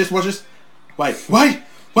go. Watch this. Wait a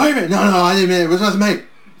minute. No, I didn't mean it. It wasn't me.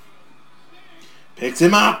 Picks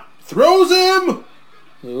him up. Throws him.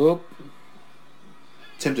 Oop.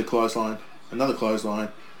 Attempted clothesline. Another clothesline.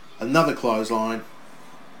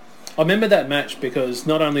 I remember that match because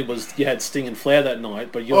not only you had Sting and Flair that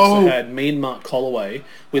night, but you also had Mean Mark Calloway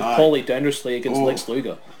with Paulie Dangerously against Lex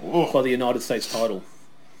Luger for the United States title.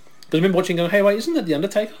 Because I remember watching going, hey, wait, isn't that The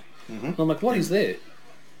Undertaker? Mm-hmm. And I'm like, what is there?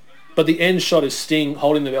 But the end shot is Sting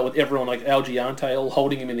holding the belt with everyone, like Al Giante, all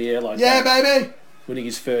holding him in the air like that. Yeah, baby! Winning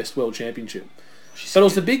his first world championship. But it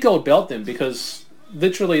was the big gold belt then because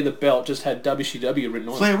literally the belt just had WCW written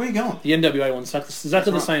on it. Flair, where are you going? The NWA one's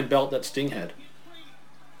exactly the same belt that Sting had.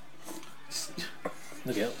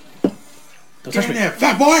 Look out. Don't Get touch in me. there,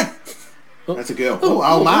 fat boy! That's a girl.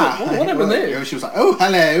 Oh, ma. What happened there? She was like, oh,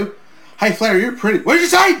 hello. Hey, Flair, you're pretty. What did you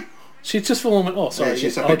say? She's just fallen. Oh, sorry.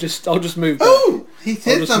 Yeah, I'll just move back. Oh, he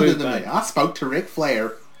said just something move to back. me. I spoke to Ric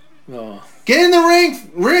Flair. Oh, Get in the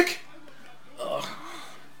ring, Rick.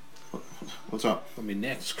 What's up? on my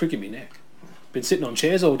neck. It's cricking me neck. Been sitting on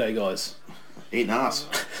chairs all day, guys. Eating ass.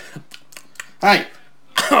 Hey.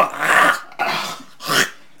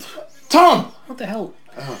 Tom. What the hell?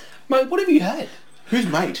 Mate, what have you had? Who's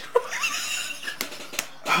mate?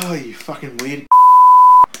 Oh, you fucking weird.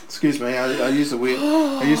 Excuse me, I use the weird.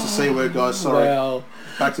 I use the C word, guys. Sorry. Wow.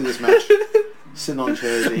 Back to this match. Sitting on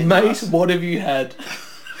chairs. Eating Mate, ass. what have you had?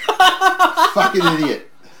 Fucking idiot.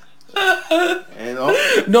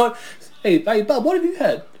 And Not. Hey, bub, what have you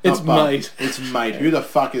had? It's not Bub. mate. It's mate. Who the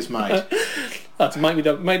fuck is mate? That's mate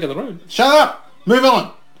down the road. Shut up. Move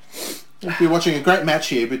on. We're watching a great match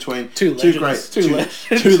here between Two legends.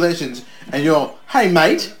 two legends, and you're, hey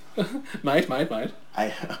mate. Mate.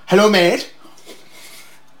 Hey, hello mate.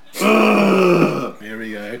 There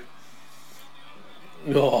we go.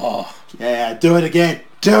 Oh. Yeah, do it again.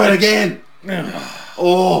 Do it again.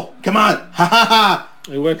 Oh, come on. Ha ha ha.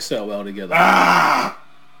 It works so well together. Ah.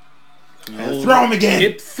 And throw him again.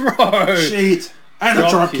 Hip throw. Shit. And a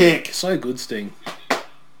drop kick. So good, Sting.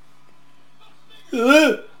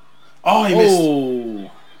 Oh, he missed.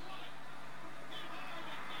 Oh.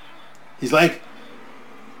 His leg.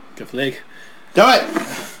 Good leg. Do it.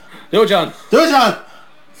 Do it, John. Do it, John.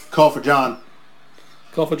 Call for John.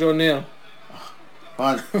 Call for John now.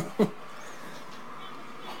 Fine.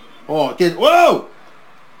 Oh, get. Whoa!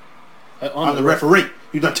 I'm the referee.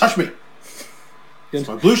 You don't touch me. It's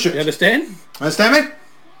my blue shirt. You understand? Understand me?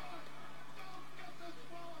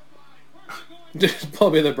 Just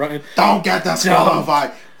probably the brain. Don't get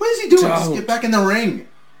disqualified. What is he doing? Just Don't. get back in the ring.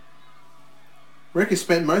 Rick has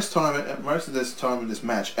spent most of this time in this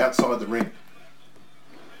match outside the ring.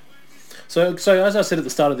 So as I said at the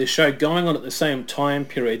start of this show, going on at the same time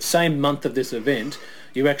period, same month of this event,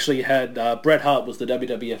 you actually had Bret Hart was the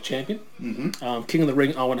WWF champion. Mm-hmm. King of the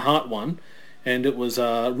Ring, Owen Hart won. And it was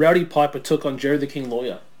Rowdy Piper took on Jerry the King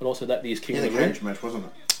Lawler. But also that is King of the Ring. Cage match, wasn't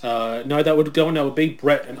it? No, that would go on. That would be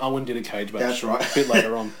Bret and Owen did a cage match. That's right. A bit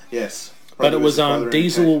later on. Yes. But it was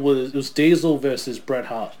Diesel Diesel versus Bret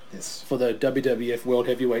Hart. Yes. For the WWF World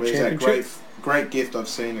Heavyweight There's Championship. that great gift I've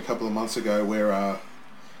seen a couple of months ago where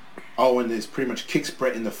Owen is pretty much kicks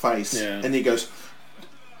Bret in the face and he goes,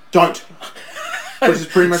 "Don't." Which is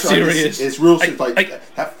pretty much serious. Like, it's real.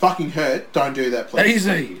 That fucking hurt. Don't do that, please.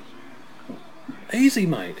 Easy,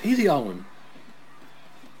 mate. Easy, Owen.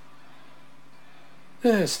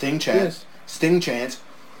 Yes. Sting chant. Yes. Sting chant.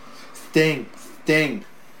 Sting.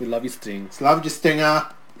 We love you, Sting. Love you, Stinger.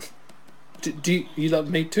 Do you love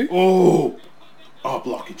me too? Oh,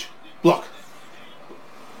 blockage. Block.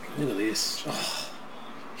 Look at this. Oh.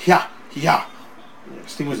 Yeah.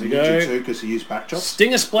 Sting was a ninja too because he used back chops.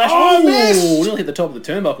 Stinger splash. Oh, missed! Nearly hit the top of the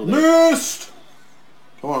turnbuckle there. Missed!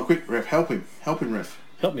 Come on, quick, ref. Help him, ref.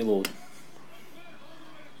 Help me, Lord.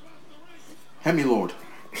 Help me, Lord.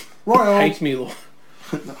 Royal. Hate me, Lord.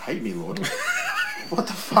 No, hate me, Lord. What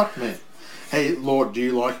the fuck, man? Hey, Lord, do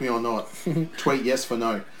you like me or not? Tweet yes for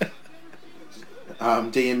no.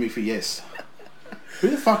 DM me for yes. Who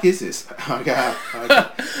the fuck is this? Okay.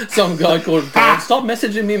 Some guy called God. Stop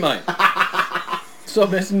messaging me, mate. Stop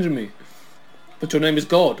messaging me. But your name is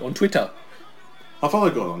God on Twitter. I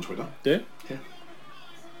follow God on Twitter. Yeah? Yeah.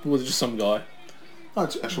 Or was it just some guy? No,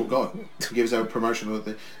 it's actual God. He gives out promotional.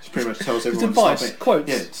 It pretty much tells everyone advice, to stop quotes.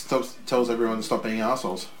 Yeah, it tells everyone to stop being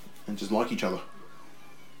assholes and just like each other.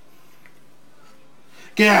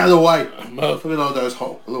 Get out of the way! Look at all those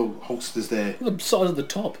little hulksters there. Look at the size of the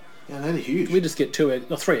top. Yeah, they're huge. We just get 3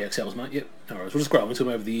 XLs, mate. Yep. No worries. We'll just grow into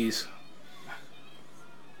them over the years.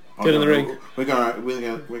 Get in the ring. We're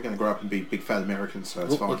gonna grow up and be big fat Americans, so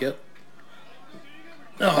it's fine. Look out.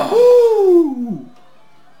 Oh.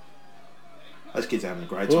 Those kids are having a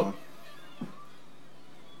great time.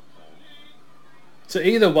 So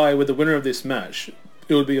either way, with the winner of this match,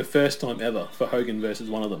 it would be a first time ever for Hogan versus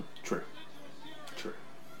one of them. True.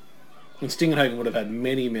 And Sting and Hogan would have had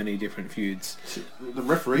many, many different feuds. The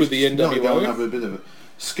referee's with the NWO. Going up a bit of a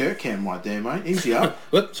skirt cam right there, mate. Easy up.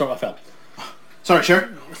 Whoop, sorry, I fell. Sorry,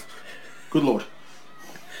 Sher. Good lord.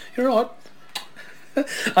 You're right.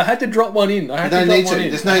 I had to drop one in. There's no need to.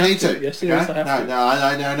 There's no need to. Yes, there is. I have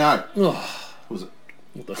to. No. Oh. What was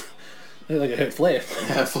it? I look like I hurt Flair.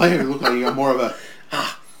 Yeah, Flair looked like you got more of a...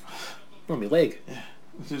 On my leg. Yeah.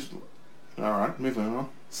 Alright, moving on.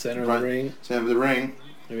 Center of the ring. Center of the ring.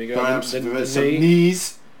 There we go. Going up the some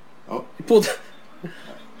knees. Oh. He pulled...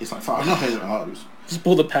 He's like, fuck, I'm not hitting it hard. Just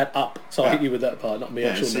pull the pad up, so I hit you with that part, not me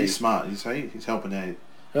actually. He's smart. He's helping out.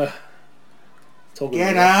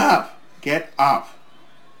 Get up! Get up!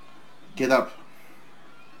 Get up!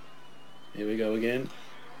 Here we go again.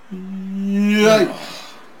 Yeah.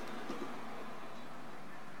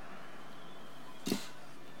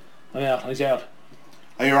 I'm out. He's out.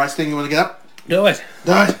 Are you alright, Sting? You want to get up? Do it.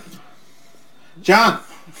 Do it. John!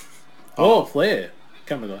 Oh, Flair.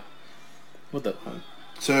 Camera guy. What the?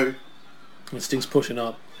 So... And Sting's pushing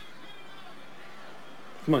up.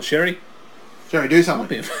 Come on, Sherry. Sherry, do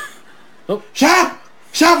something. Oh. Shut up!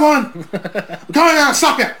 Shut up, one! I'm coming out,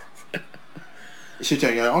 suck it! She'll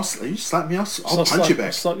tell you, you slap me, I'll punch you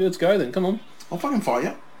back. Let's go then, come on. I'll fucking fight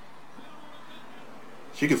you.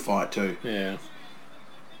 She could fight too. Yeah.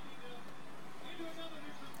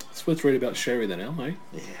 Let's read about Sherry then, Al, mate.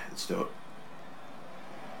 Yeah, let's do it.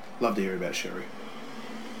 Love to hear about Sherry.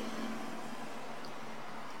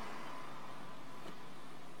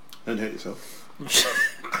 Don't hurt yourself.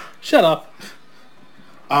 Shut up.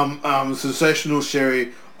 Sensational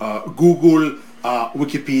Sherry, Google,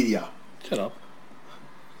 Wikipedia. Shut up.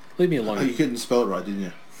 Leave me alone. Oh, you couldn't spell it right, didn't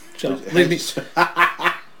you? Shut up. Leave me.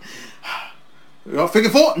 Figure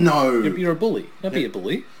four? No. You're a bully. Don't be a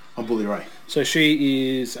bully. I'm Bully Ray. So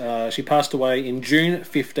she is. She passed away in June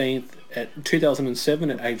 15th at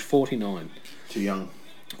 2007 at age 49. Too young.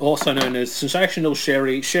 Also known as Sensational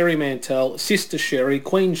Sherry, Sherry Mantell, Sister Sherry,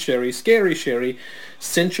 Queen Sherry, Scary Sherry,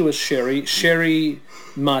 Sensuous Sherry, Sherry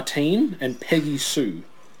Martine, and Peggy Sue.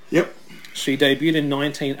 Yep. She debuted in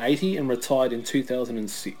 1980 and retired in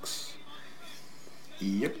 2006.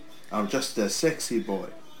 Yep. I'm just a sexy boy.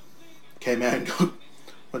 Came out and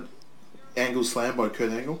got Angle Slam by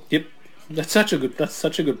Kurt Angle. Yep. That's such a good promo.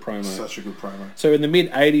 Such a good promo. So in the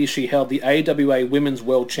mid-80s, she held the AWA Women's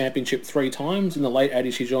World Championship 3 times. In the late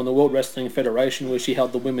 80s, she joined the World Wrestling Federation, where she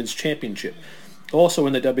held the Women's Championship. Also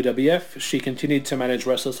in the WWF, she continued to manage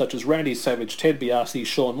wrestlers such as Randy Savage, Ted DiBiase,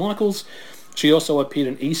 Shawn Michaels. She also appeared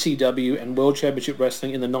in ECW and World Championship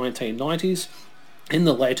Wrestling in the 1990s. In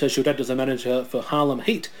the later, she worked as a manager for Harlem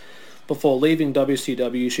Heat. Before leaving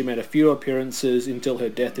WCW, she made a few appearances until her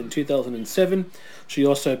death in 2007. She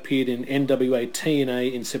also appeared in NWA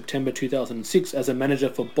TNA in September 2006 as a manager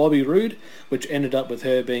for Bobby Roode, which ended up with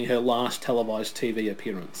her being her last televised TV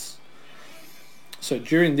appearance. So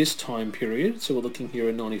during this time period, so we're looking here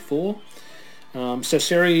at 94, so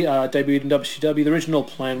Sherry debuted in WCW. The original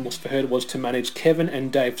plan for her was to manage Kevin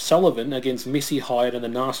and Dave Sullivan against Missy Hyatt and the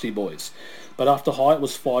Nasty Boys. But after Hyatt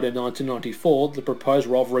was fired in 1994, the proposed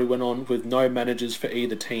rivalry went on with no managers for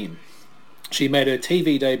either team. She made her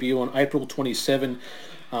TV debut on April 27,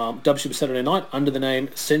 WCW Saturday Night, under the name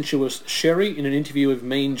Sensuous Sherry. In an interview with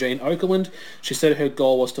Mean Gene Okerlund, she said her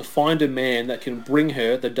goal was to find a man that can bring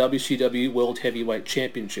her the WCW World Heavyweight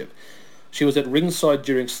Championship. She was at ringside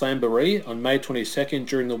during Slamboree on May 22nd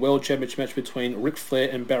during the World Championship match between Ric Flair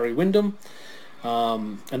and Barry Windham.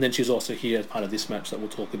 And then she's also here as part of this match that we'll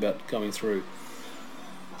talk about going through.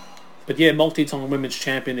 But yeah, multi-time women's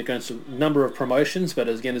champion against a number of promotions, but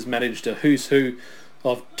again has managed a who's who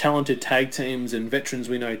of talented tag teams and veterans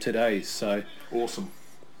we know today. So awesome.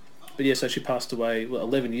 But yeah, so she passed away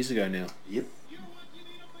 11 years ago now. Yep.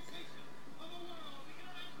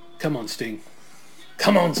 Come on, Sting.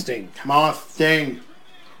 Come on, Sting. Come on, Sting.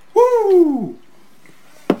 Woo!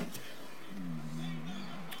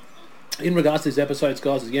 In regards to these episodes,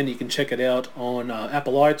 guys, again, you can check it out on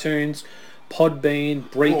Apple iTunes, Podbean,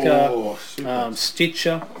 Breaker,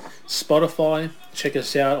 Stitcher, Spotify. Check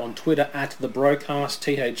us out on Twitter at The Broadcast,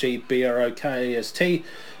 THEBROKAST,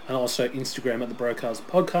 and also Instagram at The Broadcast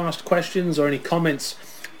Podcast. Questions or any comments,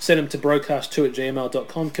 send them to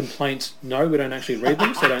broadcast2@gmail.com. Complaints, no, we don't actually read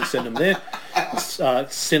them, so don't send them there.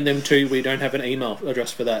 Send them to, we don't have an email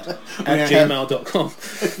address for that, at gmail.com.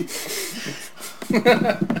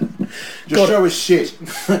 Just show us shit.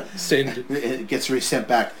 Send. It gets resent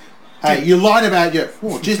back. Hey, you lied about you.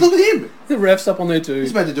 Oh, jeez, look at him. The ref's up on there too.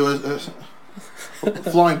 He's about to do a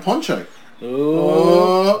flying poncho.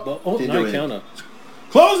 Oh, no counter.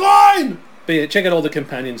 Clothesline! But yeah, check out all the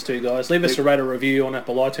companions too, guys. Leave us a rate or review on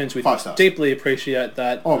Apple iTunes. We deeply appreciate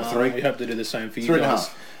that. Oh, 3. We hope to do the same for you 3.5 guys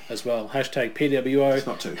as well. Hashtag PWO. It's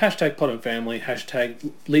not 2. Hashtag Pod and Family.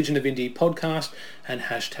 Hashtag Legion of Indie Podcast. And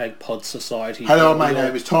hashtag Pod Society. Hello, my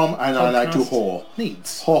name is Tom and I like to whore.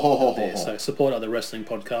 Needs. Whore. So support other wrestling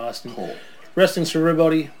podcasts. And wrestling's for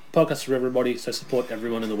everybody. Podcasts for everybody. So support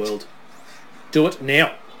everyone in the world. Do it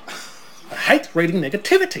now. I hate reading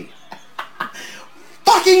negativity.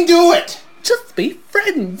 Fucking do it! Just be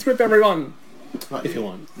friends with everyone. Not if you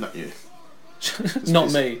want. Not you.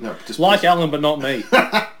 Not me. No, just like Alan, but not me.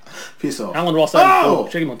 Piss off. Alan Ross 84. Oh!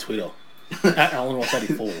 Check him on Twitter. At Alan Ross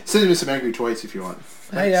 84. Send him some angry tweets if you want.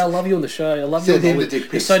 Hey, I love you on the show. I love you. Send him the dick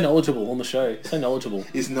You're pics. so knowledgeable on the show. So knowledgeable.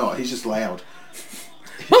 He's not. He's just loud.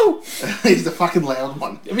 Woo! He's the fucking loud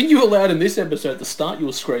one. I mean, you were loud in this episode at the start. You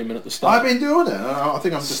were screaming at the start. I've been doing it. I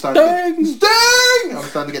think I'm just starting to get... I'm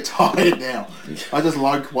starting to get tired now. I just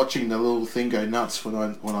like watching the little thing go nuts when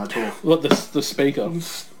I talk. What, the speaker?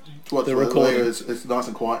 What, the recording? It's nice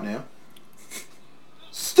and quiet now.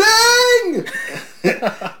 Sting!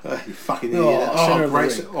 You fucking idiot. Center Oh, of the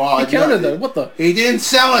great. ring. Oh, He countered though. What the? He didn't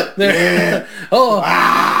sell it. There. Yeah. Oh,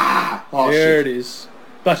 Oh, there shit. it is.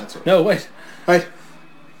 But, no, wait. Wait.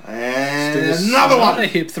 And There's another another one.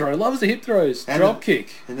 hip throw. Loves the hip throws. And Drop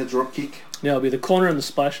kick. And the drop kick. Now it'll be the corner and the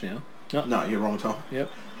splash now. No, you're wrong, Tom.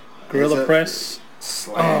 Yep. Gorilla There's a- press.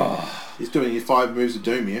 Slam. He's doing his 5 moves of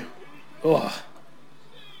doom here. Oh.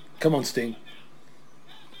 Come on, Sting.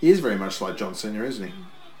 He is very much like John Cena, isn't he?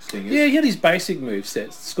 Sting is. Yeah, he had his basic move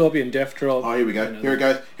sets. Scorpion Death Drop. Oh, here we go. You know, Here it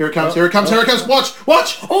goes. Here it comes. Oh, Here it comes. oh, Here it comes. Watch.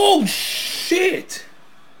 Watch. Oh, shit!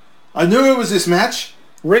 I knew it was this match.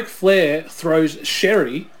 Ric Flair throws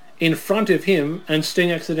Sherry in front of him and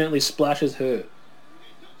Sting accidentally splashes her.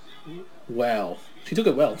 Wow. She took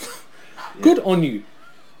it well. Good on you.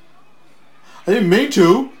 I didn't mean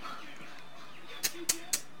to.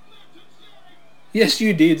 Yes,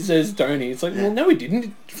 you did, says Tony. It's like, well, no, he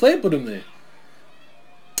didn't. Flair put him there.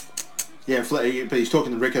 Yeah, Flair, but he's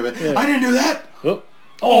talking to Rick over. Yeah. I didn't do that. Oh.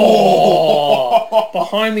 Oh!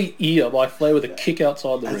 Behind the ear by Flair with a kick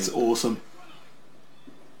outside the ring. That's awesome.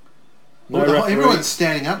 No Look, referee. everyone's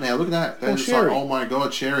standing up now. Look at that. They're Oh, just Sherry. like, oh my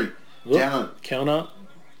god, Sherry. Oop. Down it. Counter.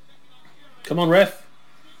 Come on, ref.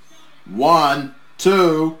 1,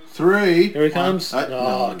 2, 3. Here he comes.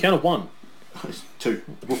 No. Count of 1. 2.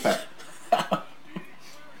 Wolfpack.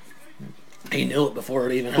 He knew it before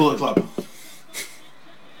it even Bullet happened. Club.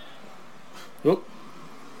 Oh.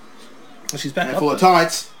 She's back Full up. of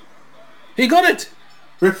tights. He got it!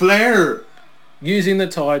 Ric Flair. Using the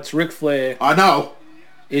tights, Ric Flair I know.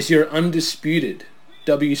 is your undisputed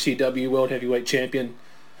WCW World Heavyweight Champion.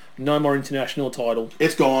 No more international title.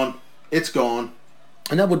 It's gone. It's gone.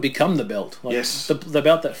 And that would become the belt. Like, Yes. The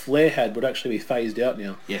belt that Flair had would actually be phased out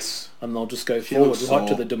now. Yes. And they'll just go She forward looks right to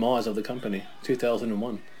sore. the demise of the company.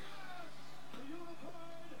 2001.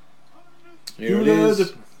 Here it Good.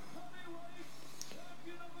 is.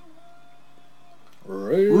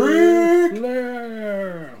 Ric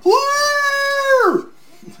Flair. Flair.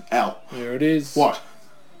 Ow. There it is. What?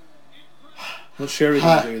 What's Sherry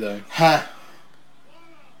going to do though? Ha.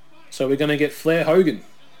 So we're going to get Flair Hogan.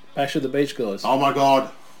 Bash of the Beach guys. Oh my god.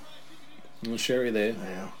 And Sherry there.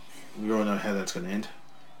 Yeah. We all know how that's going to end.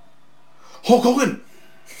 Hulk Hogan.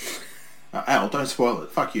 Al, don't spoil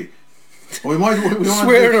it. Fuck you. We might. We might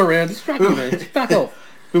Swearing do, around. Distract you, man. Back off.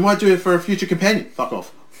 we might do it for a future companion. Fuck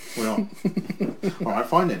off. We're not. All right,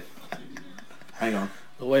 fine then. Hang on.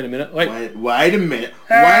 Oh, wait a minute. Wait. Wait a minute.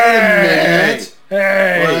 Wait a minute.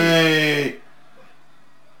 Hey. Wait.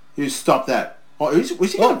 You stop that. Oh,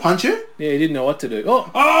 was he going to punch her? Yeah, he didn't know what to do. Oh.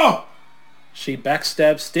 Oh! She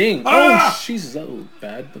backstabbed Sting. Ah! Oh, Jesus, that looked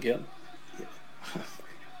bad. Look out.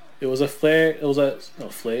 It was a Flair. It was a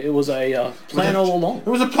not Flair. It was a plan all along. It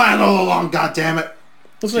was a plan all along. God damn it!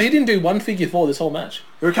 So he didn't do one figure 4 this whole match.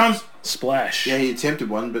 Here it comes. Splash. Yeah, he attempted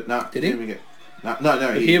one, but no. Did he? Didn't get. No.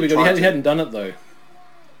 But here we go. tried He to. hadn't done it though.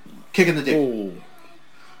 Kick in the dick. Oh.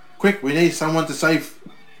 Quick, we need someone to save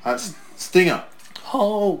Stinger.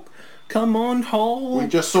 Hulk. Come on, Hulk. We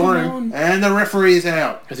just saw Come him, on. and the referee is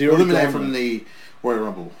out. Has he already Eliminated gone, from though? the Royal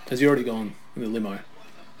Rumble. Has he already gone in the limo?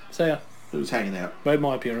 So yeah, He was hanging out. made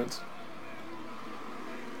my appearance.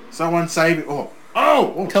 Someone save it. Oh,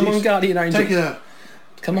 Come on, jeez. Guardian Angel. Take a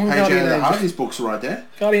Come on, page out Guardian of the Angel. Hardy's books right there.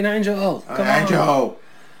 Guardian Angel. Come on. Angel.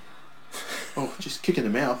 Oh, just kick in the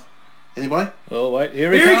mouth. Anybody? Oh wait,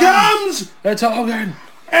 here he Here comes. he comes! It's Hogan.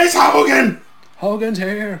 It's Hogan! Hogan's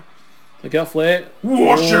here. Look out, Flair.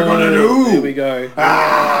 What you gonna do? Here we go.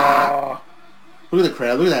 Ah! Look at the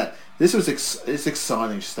crowd. Look at that. This was it's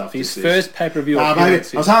exciting stuff. His this is. first pay-per-view baby.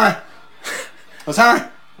 appearance. I'm sorry. I'm sorry.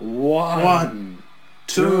 One,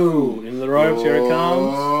 two. In the ropes. Here it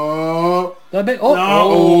comes. Oh, No,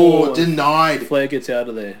 no. Denied. Flair gets out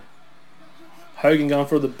of there. Hogan going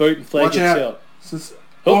for the boot and Flair Watch gets out. out.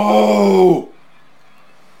 Oh.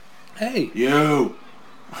 Hey, You.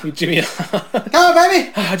 Jimmy. Come on,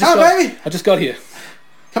 baby. Come on, baby. I just got here.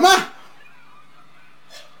 Come on.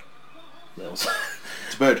 What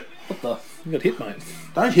It's a bird. the? You got hit, mate.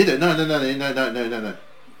 Don't hit it. No. Look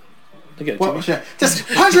at it, What? Jimmy. Watch out. Just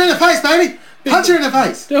punch her in the face, baby. Punch her in the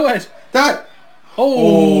face. Do it. Do it.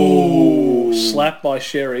 Oh, slap by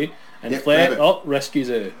Sherry. And Yep, Flair, grab it. oh, rescues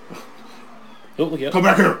her. Oh, look out. Come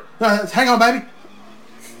back here. Hang on, baby.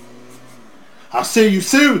 I'll see you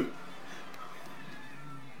soon.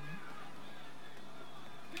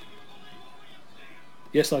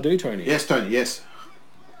 Yes, I do, Tony. Yes, Tony, yes.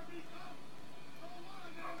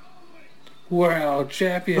 World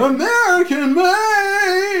champion. American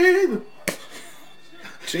made.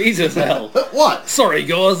 Jesus hell. What? Sorry,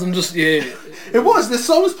 guys. I'm just, yeah. It was. This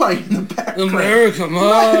song was playing in the background. American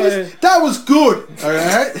made. That was good. All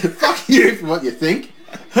right. Fuck you for what you think.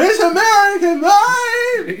 It's American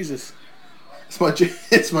made. Jesus.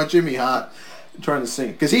 It's my Jimmy Hart trying to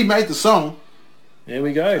sing. Because he made the song. There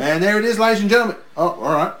we go. And there it is, ladies and gentlemen. Oh,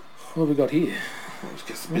 all right. What have we got here?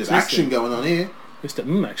 There's a bit of action going on here. Just a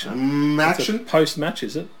action. Action. Post-match,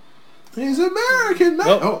 is it? It's American made.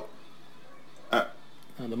 Oh.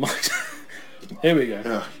 The mic. Here we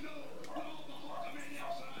go.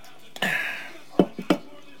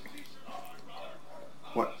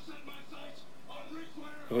 What?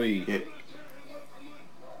 Oi. Yeah.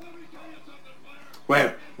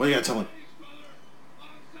 Where? What are you going to tell him?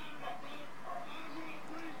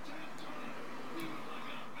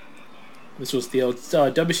 This was the old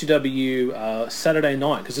WCW Saturday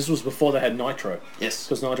night, because this was before they had Nitro. Yes.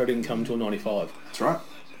 Because Nitro didn't come until 95. That's right.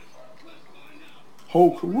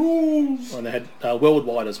 Hulk rules. And they had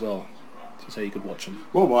Worldwide as well, so you could watch them.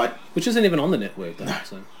 Worldwide. Which isn't even on the network, though. No.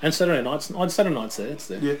 So. And Saturday nights. On Saturday nights there, it's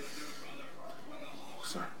there. Yeah. Oh,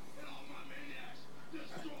 sorry.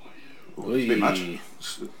 Oh, it's a bit much.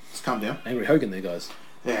 Let's calm down. Angry Hogan there, guys.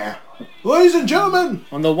 Yeah. Ladies and gentlemen.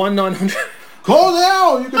 On the 1-900... Call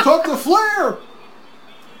now. You can talk to Flair.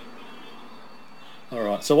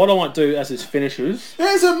 Alright, so what I might do as his finishers...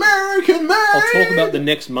 It's American made. I'll talk about the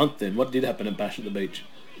next month then. What did happen at Bash at the Beach?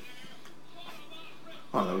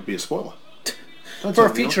 Oh, that would be a spoiler. For a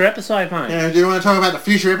future episode, mate. Yeah, do you want to talk about the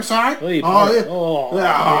future episode? Oh, yeah.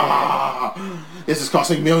 Oh. This is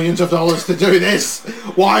costing millions of dollars to do this.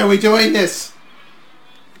 Why are we doing this?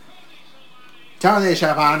 Tony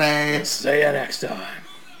Schiavone. See you next time.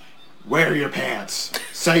 Wear your pants.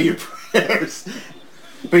 Say your prayers.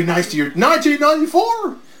 Be nice to your...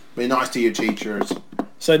 1994! Be nice to your teachers.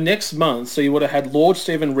 So next month, so you would have had Lord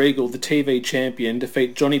Steven Regal, the TV champion,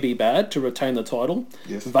 defeat Johnny B. Bad to retain the title.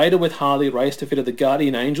 Yes. Vader with Harley Race defeated the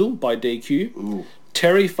Guardian Angel by DQ. Ooh.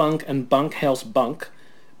 Terry Funk and Bunkhouse Buck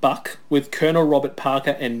with Colonel Robert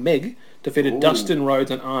Parker and Meg defeated Dustin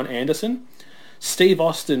Rhodes and Arn Anderson. Steve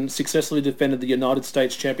Austin successfully defended the United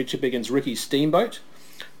States Championship against Ricky Steamboat.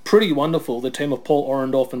 Pretty Wonderful, the team of Paul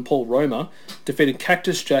Orndorff and Paul Roma, defeated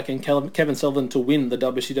Cactus Jack and Kevin Sullivan to win the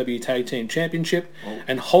WCW Tag Team Championship.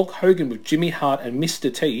 And Hulk Hogan with Jimmy Hart and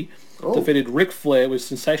Mr. T defeated Ric Flair with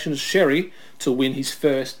Sensations Sherry to win his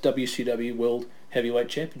first WCW World Heavyweight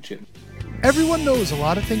Championship. Everyone knows a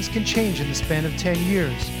lot of things can change in the span of 10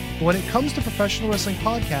 years. But when it comes to professional wrestling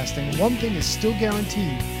podcasting, one thing is still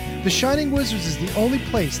guaranteed. The Shining Wizards is the only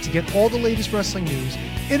place to get all the latest wrestling news,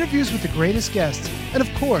 interviews with the greatest guests, and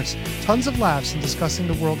of course, tons of laughs in discussing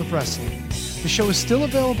the world of wrestling. The show is still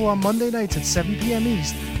available on Monday nights at 7 p.m.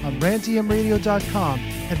 East on rantemradio.com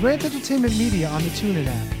and Rant Entertainment Media on the TuneIn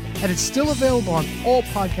app. And it's still available on all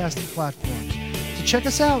podcasting platforms. To check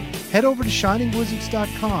us out, head over to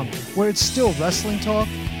shiningwizards.com, where it's still wrestling talk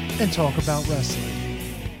and talk about wrestling.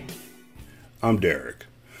 I'm Derek,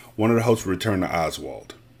 one of the hosts of Return to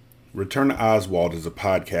Oswald. Return to Oswald is a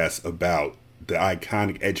podcast about the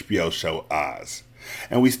iconic HBO show Oz.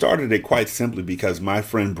 And we started it quite simply because my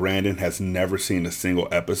friend Brandon has never seen a single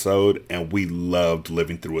episode and we loved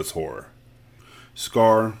living through its horror.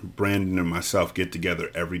 Scar, Brandon, and myself get together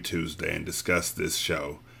every Tuesday and discuss this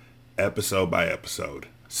show, episode by episode,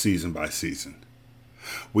 season by season.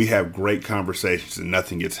 We have great conversations and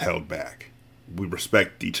nothing gets held back. We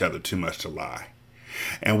respect each other too much to lie.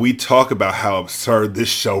 And we talk about how absurd this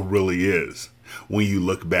show really is when you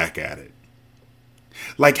look back at it.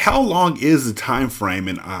 Like, how long is the time frame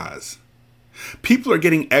in Oz? People are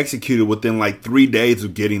getting executed within like 3 days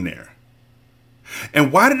of getting there.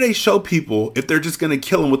 And why do they show people if they're just going to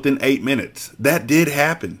kill them within 8 minutes? That did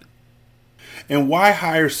happen. And why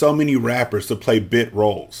hire so many rappers to play bit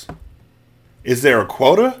roles? Is there a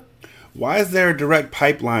quota? Why is there a direct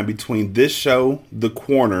pipeline between this show, The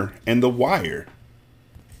Corner, and The Wire?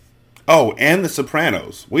 Oh, and The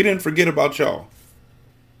Sopranos. We didn't forget about y'all.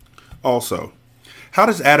 Also, how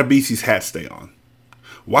does Adebisi's hat stay on?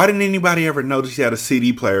 Why didn't anybody ever notice he had a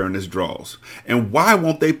CD player in his drawers? And why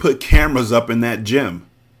won't they put cameras up in that gym?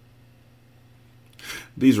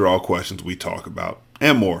 These are all questions we talk about,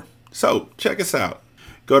 and more. So, check us out.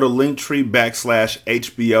 Go to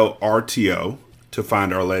linktree/HBO RTO to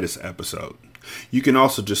find our latest episode. You can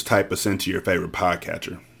also just type us into your favorite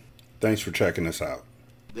podcatcher. Thanks for checking us out.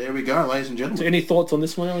 There we go, ladies and gentlemen. So any thoughts on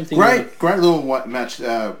this one? Anything Great little match.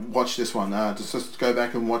 Watch this one. Just go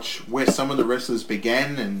back and watch where some of the wrestlers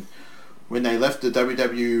began and when they left the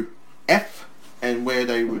WWF and where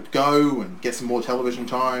they would go and get some more television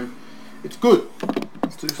time. It's good.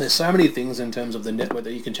 There's so many things in terms of the network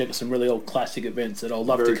that you can check out, some really old classic events that I'll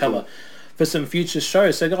love to cover for some future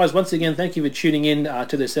shows. So guys, once again, thank you for tuning in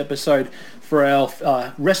to this episode for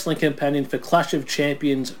our wrestling companion for Clash of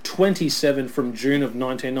Champions 27 from June of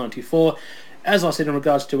 1994. As I said in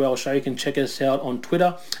regards to our show, you can check us out on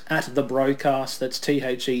Twitter at The Broadcast. That's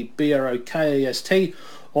TheBroadcast.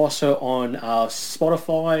 Also on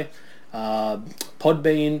Spotify,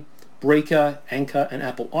 Podbean, Breaker, Anchor and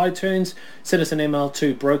Apple iTunes. Send us an email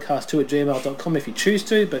to broadcast2@gmail.com if you choose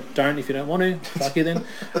to, but don't if you don't want to. Fuck you then.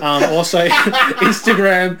 Also,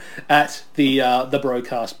 Instagram at the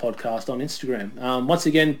Broadcast Podcast on Instagram. Once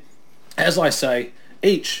again, as I say,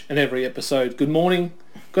 each and every episode, good morning,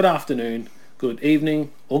 good afternoon, good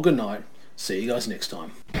evening, or good night. See you guys next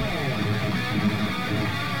time.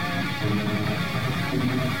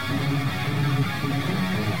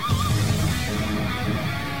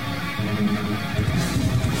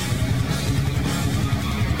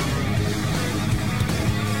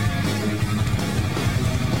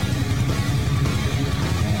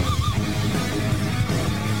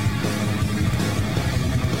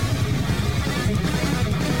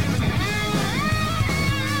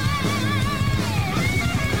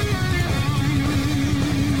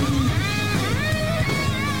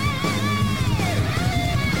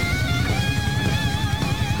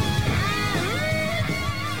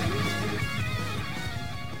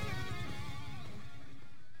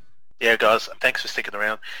 Yeah, guys, thanks for sticking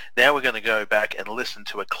around. Now we're going to go back and listen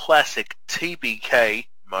to a classic TBK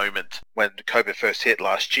moment when COVID first hit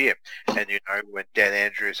last year. And, you know, when Dan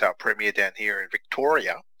Andrews, our premier down here in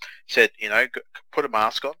Victoria, said, you know, put a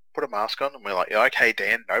mask on. And we're like, okay,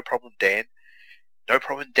 Dan, no problem, Dan. No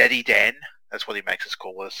problem, Daddy Dan. That's what he makes us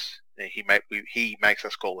call us. He makes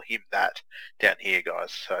us call him that down here,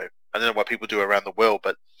 guys. So I don't know what people do around the world,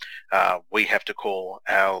 but we have to call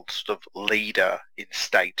our sort of leader in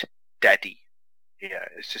state Daddy. You know,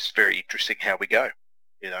 it's just very interesting how we go.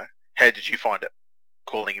 You know, how did you find it,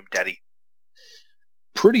 calling him Daddy?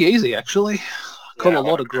 Pretty easy, actually. Call a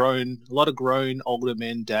lot of grown older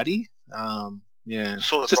men Daddy. Yeah,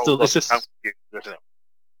 sort of it's just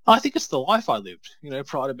I think it's the life I lived. You know,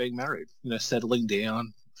 prior to being married. You know, settling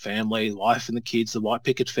down, family, wife and the kids, the white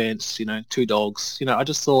picket fence. You know, 2 dogs. You know, I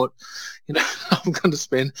just thought, you know, I'm going to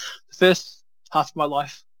spend the first half of my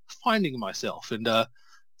life finding myself, and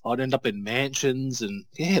I'd end up in mansions, and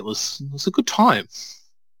yeah, it was a good time.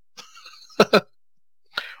 What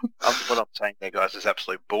I'm saying there, guys, is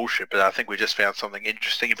absolute bullshit, but I think we just found something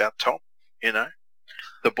interesting about Tom. You know,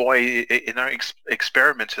 the boy, you know,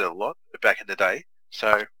 experimented a lot back in the day,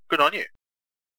 so good on you.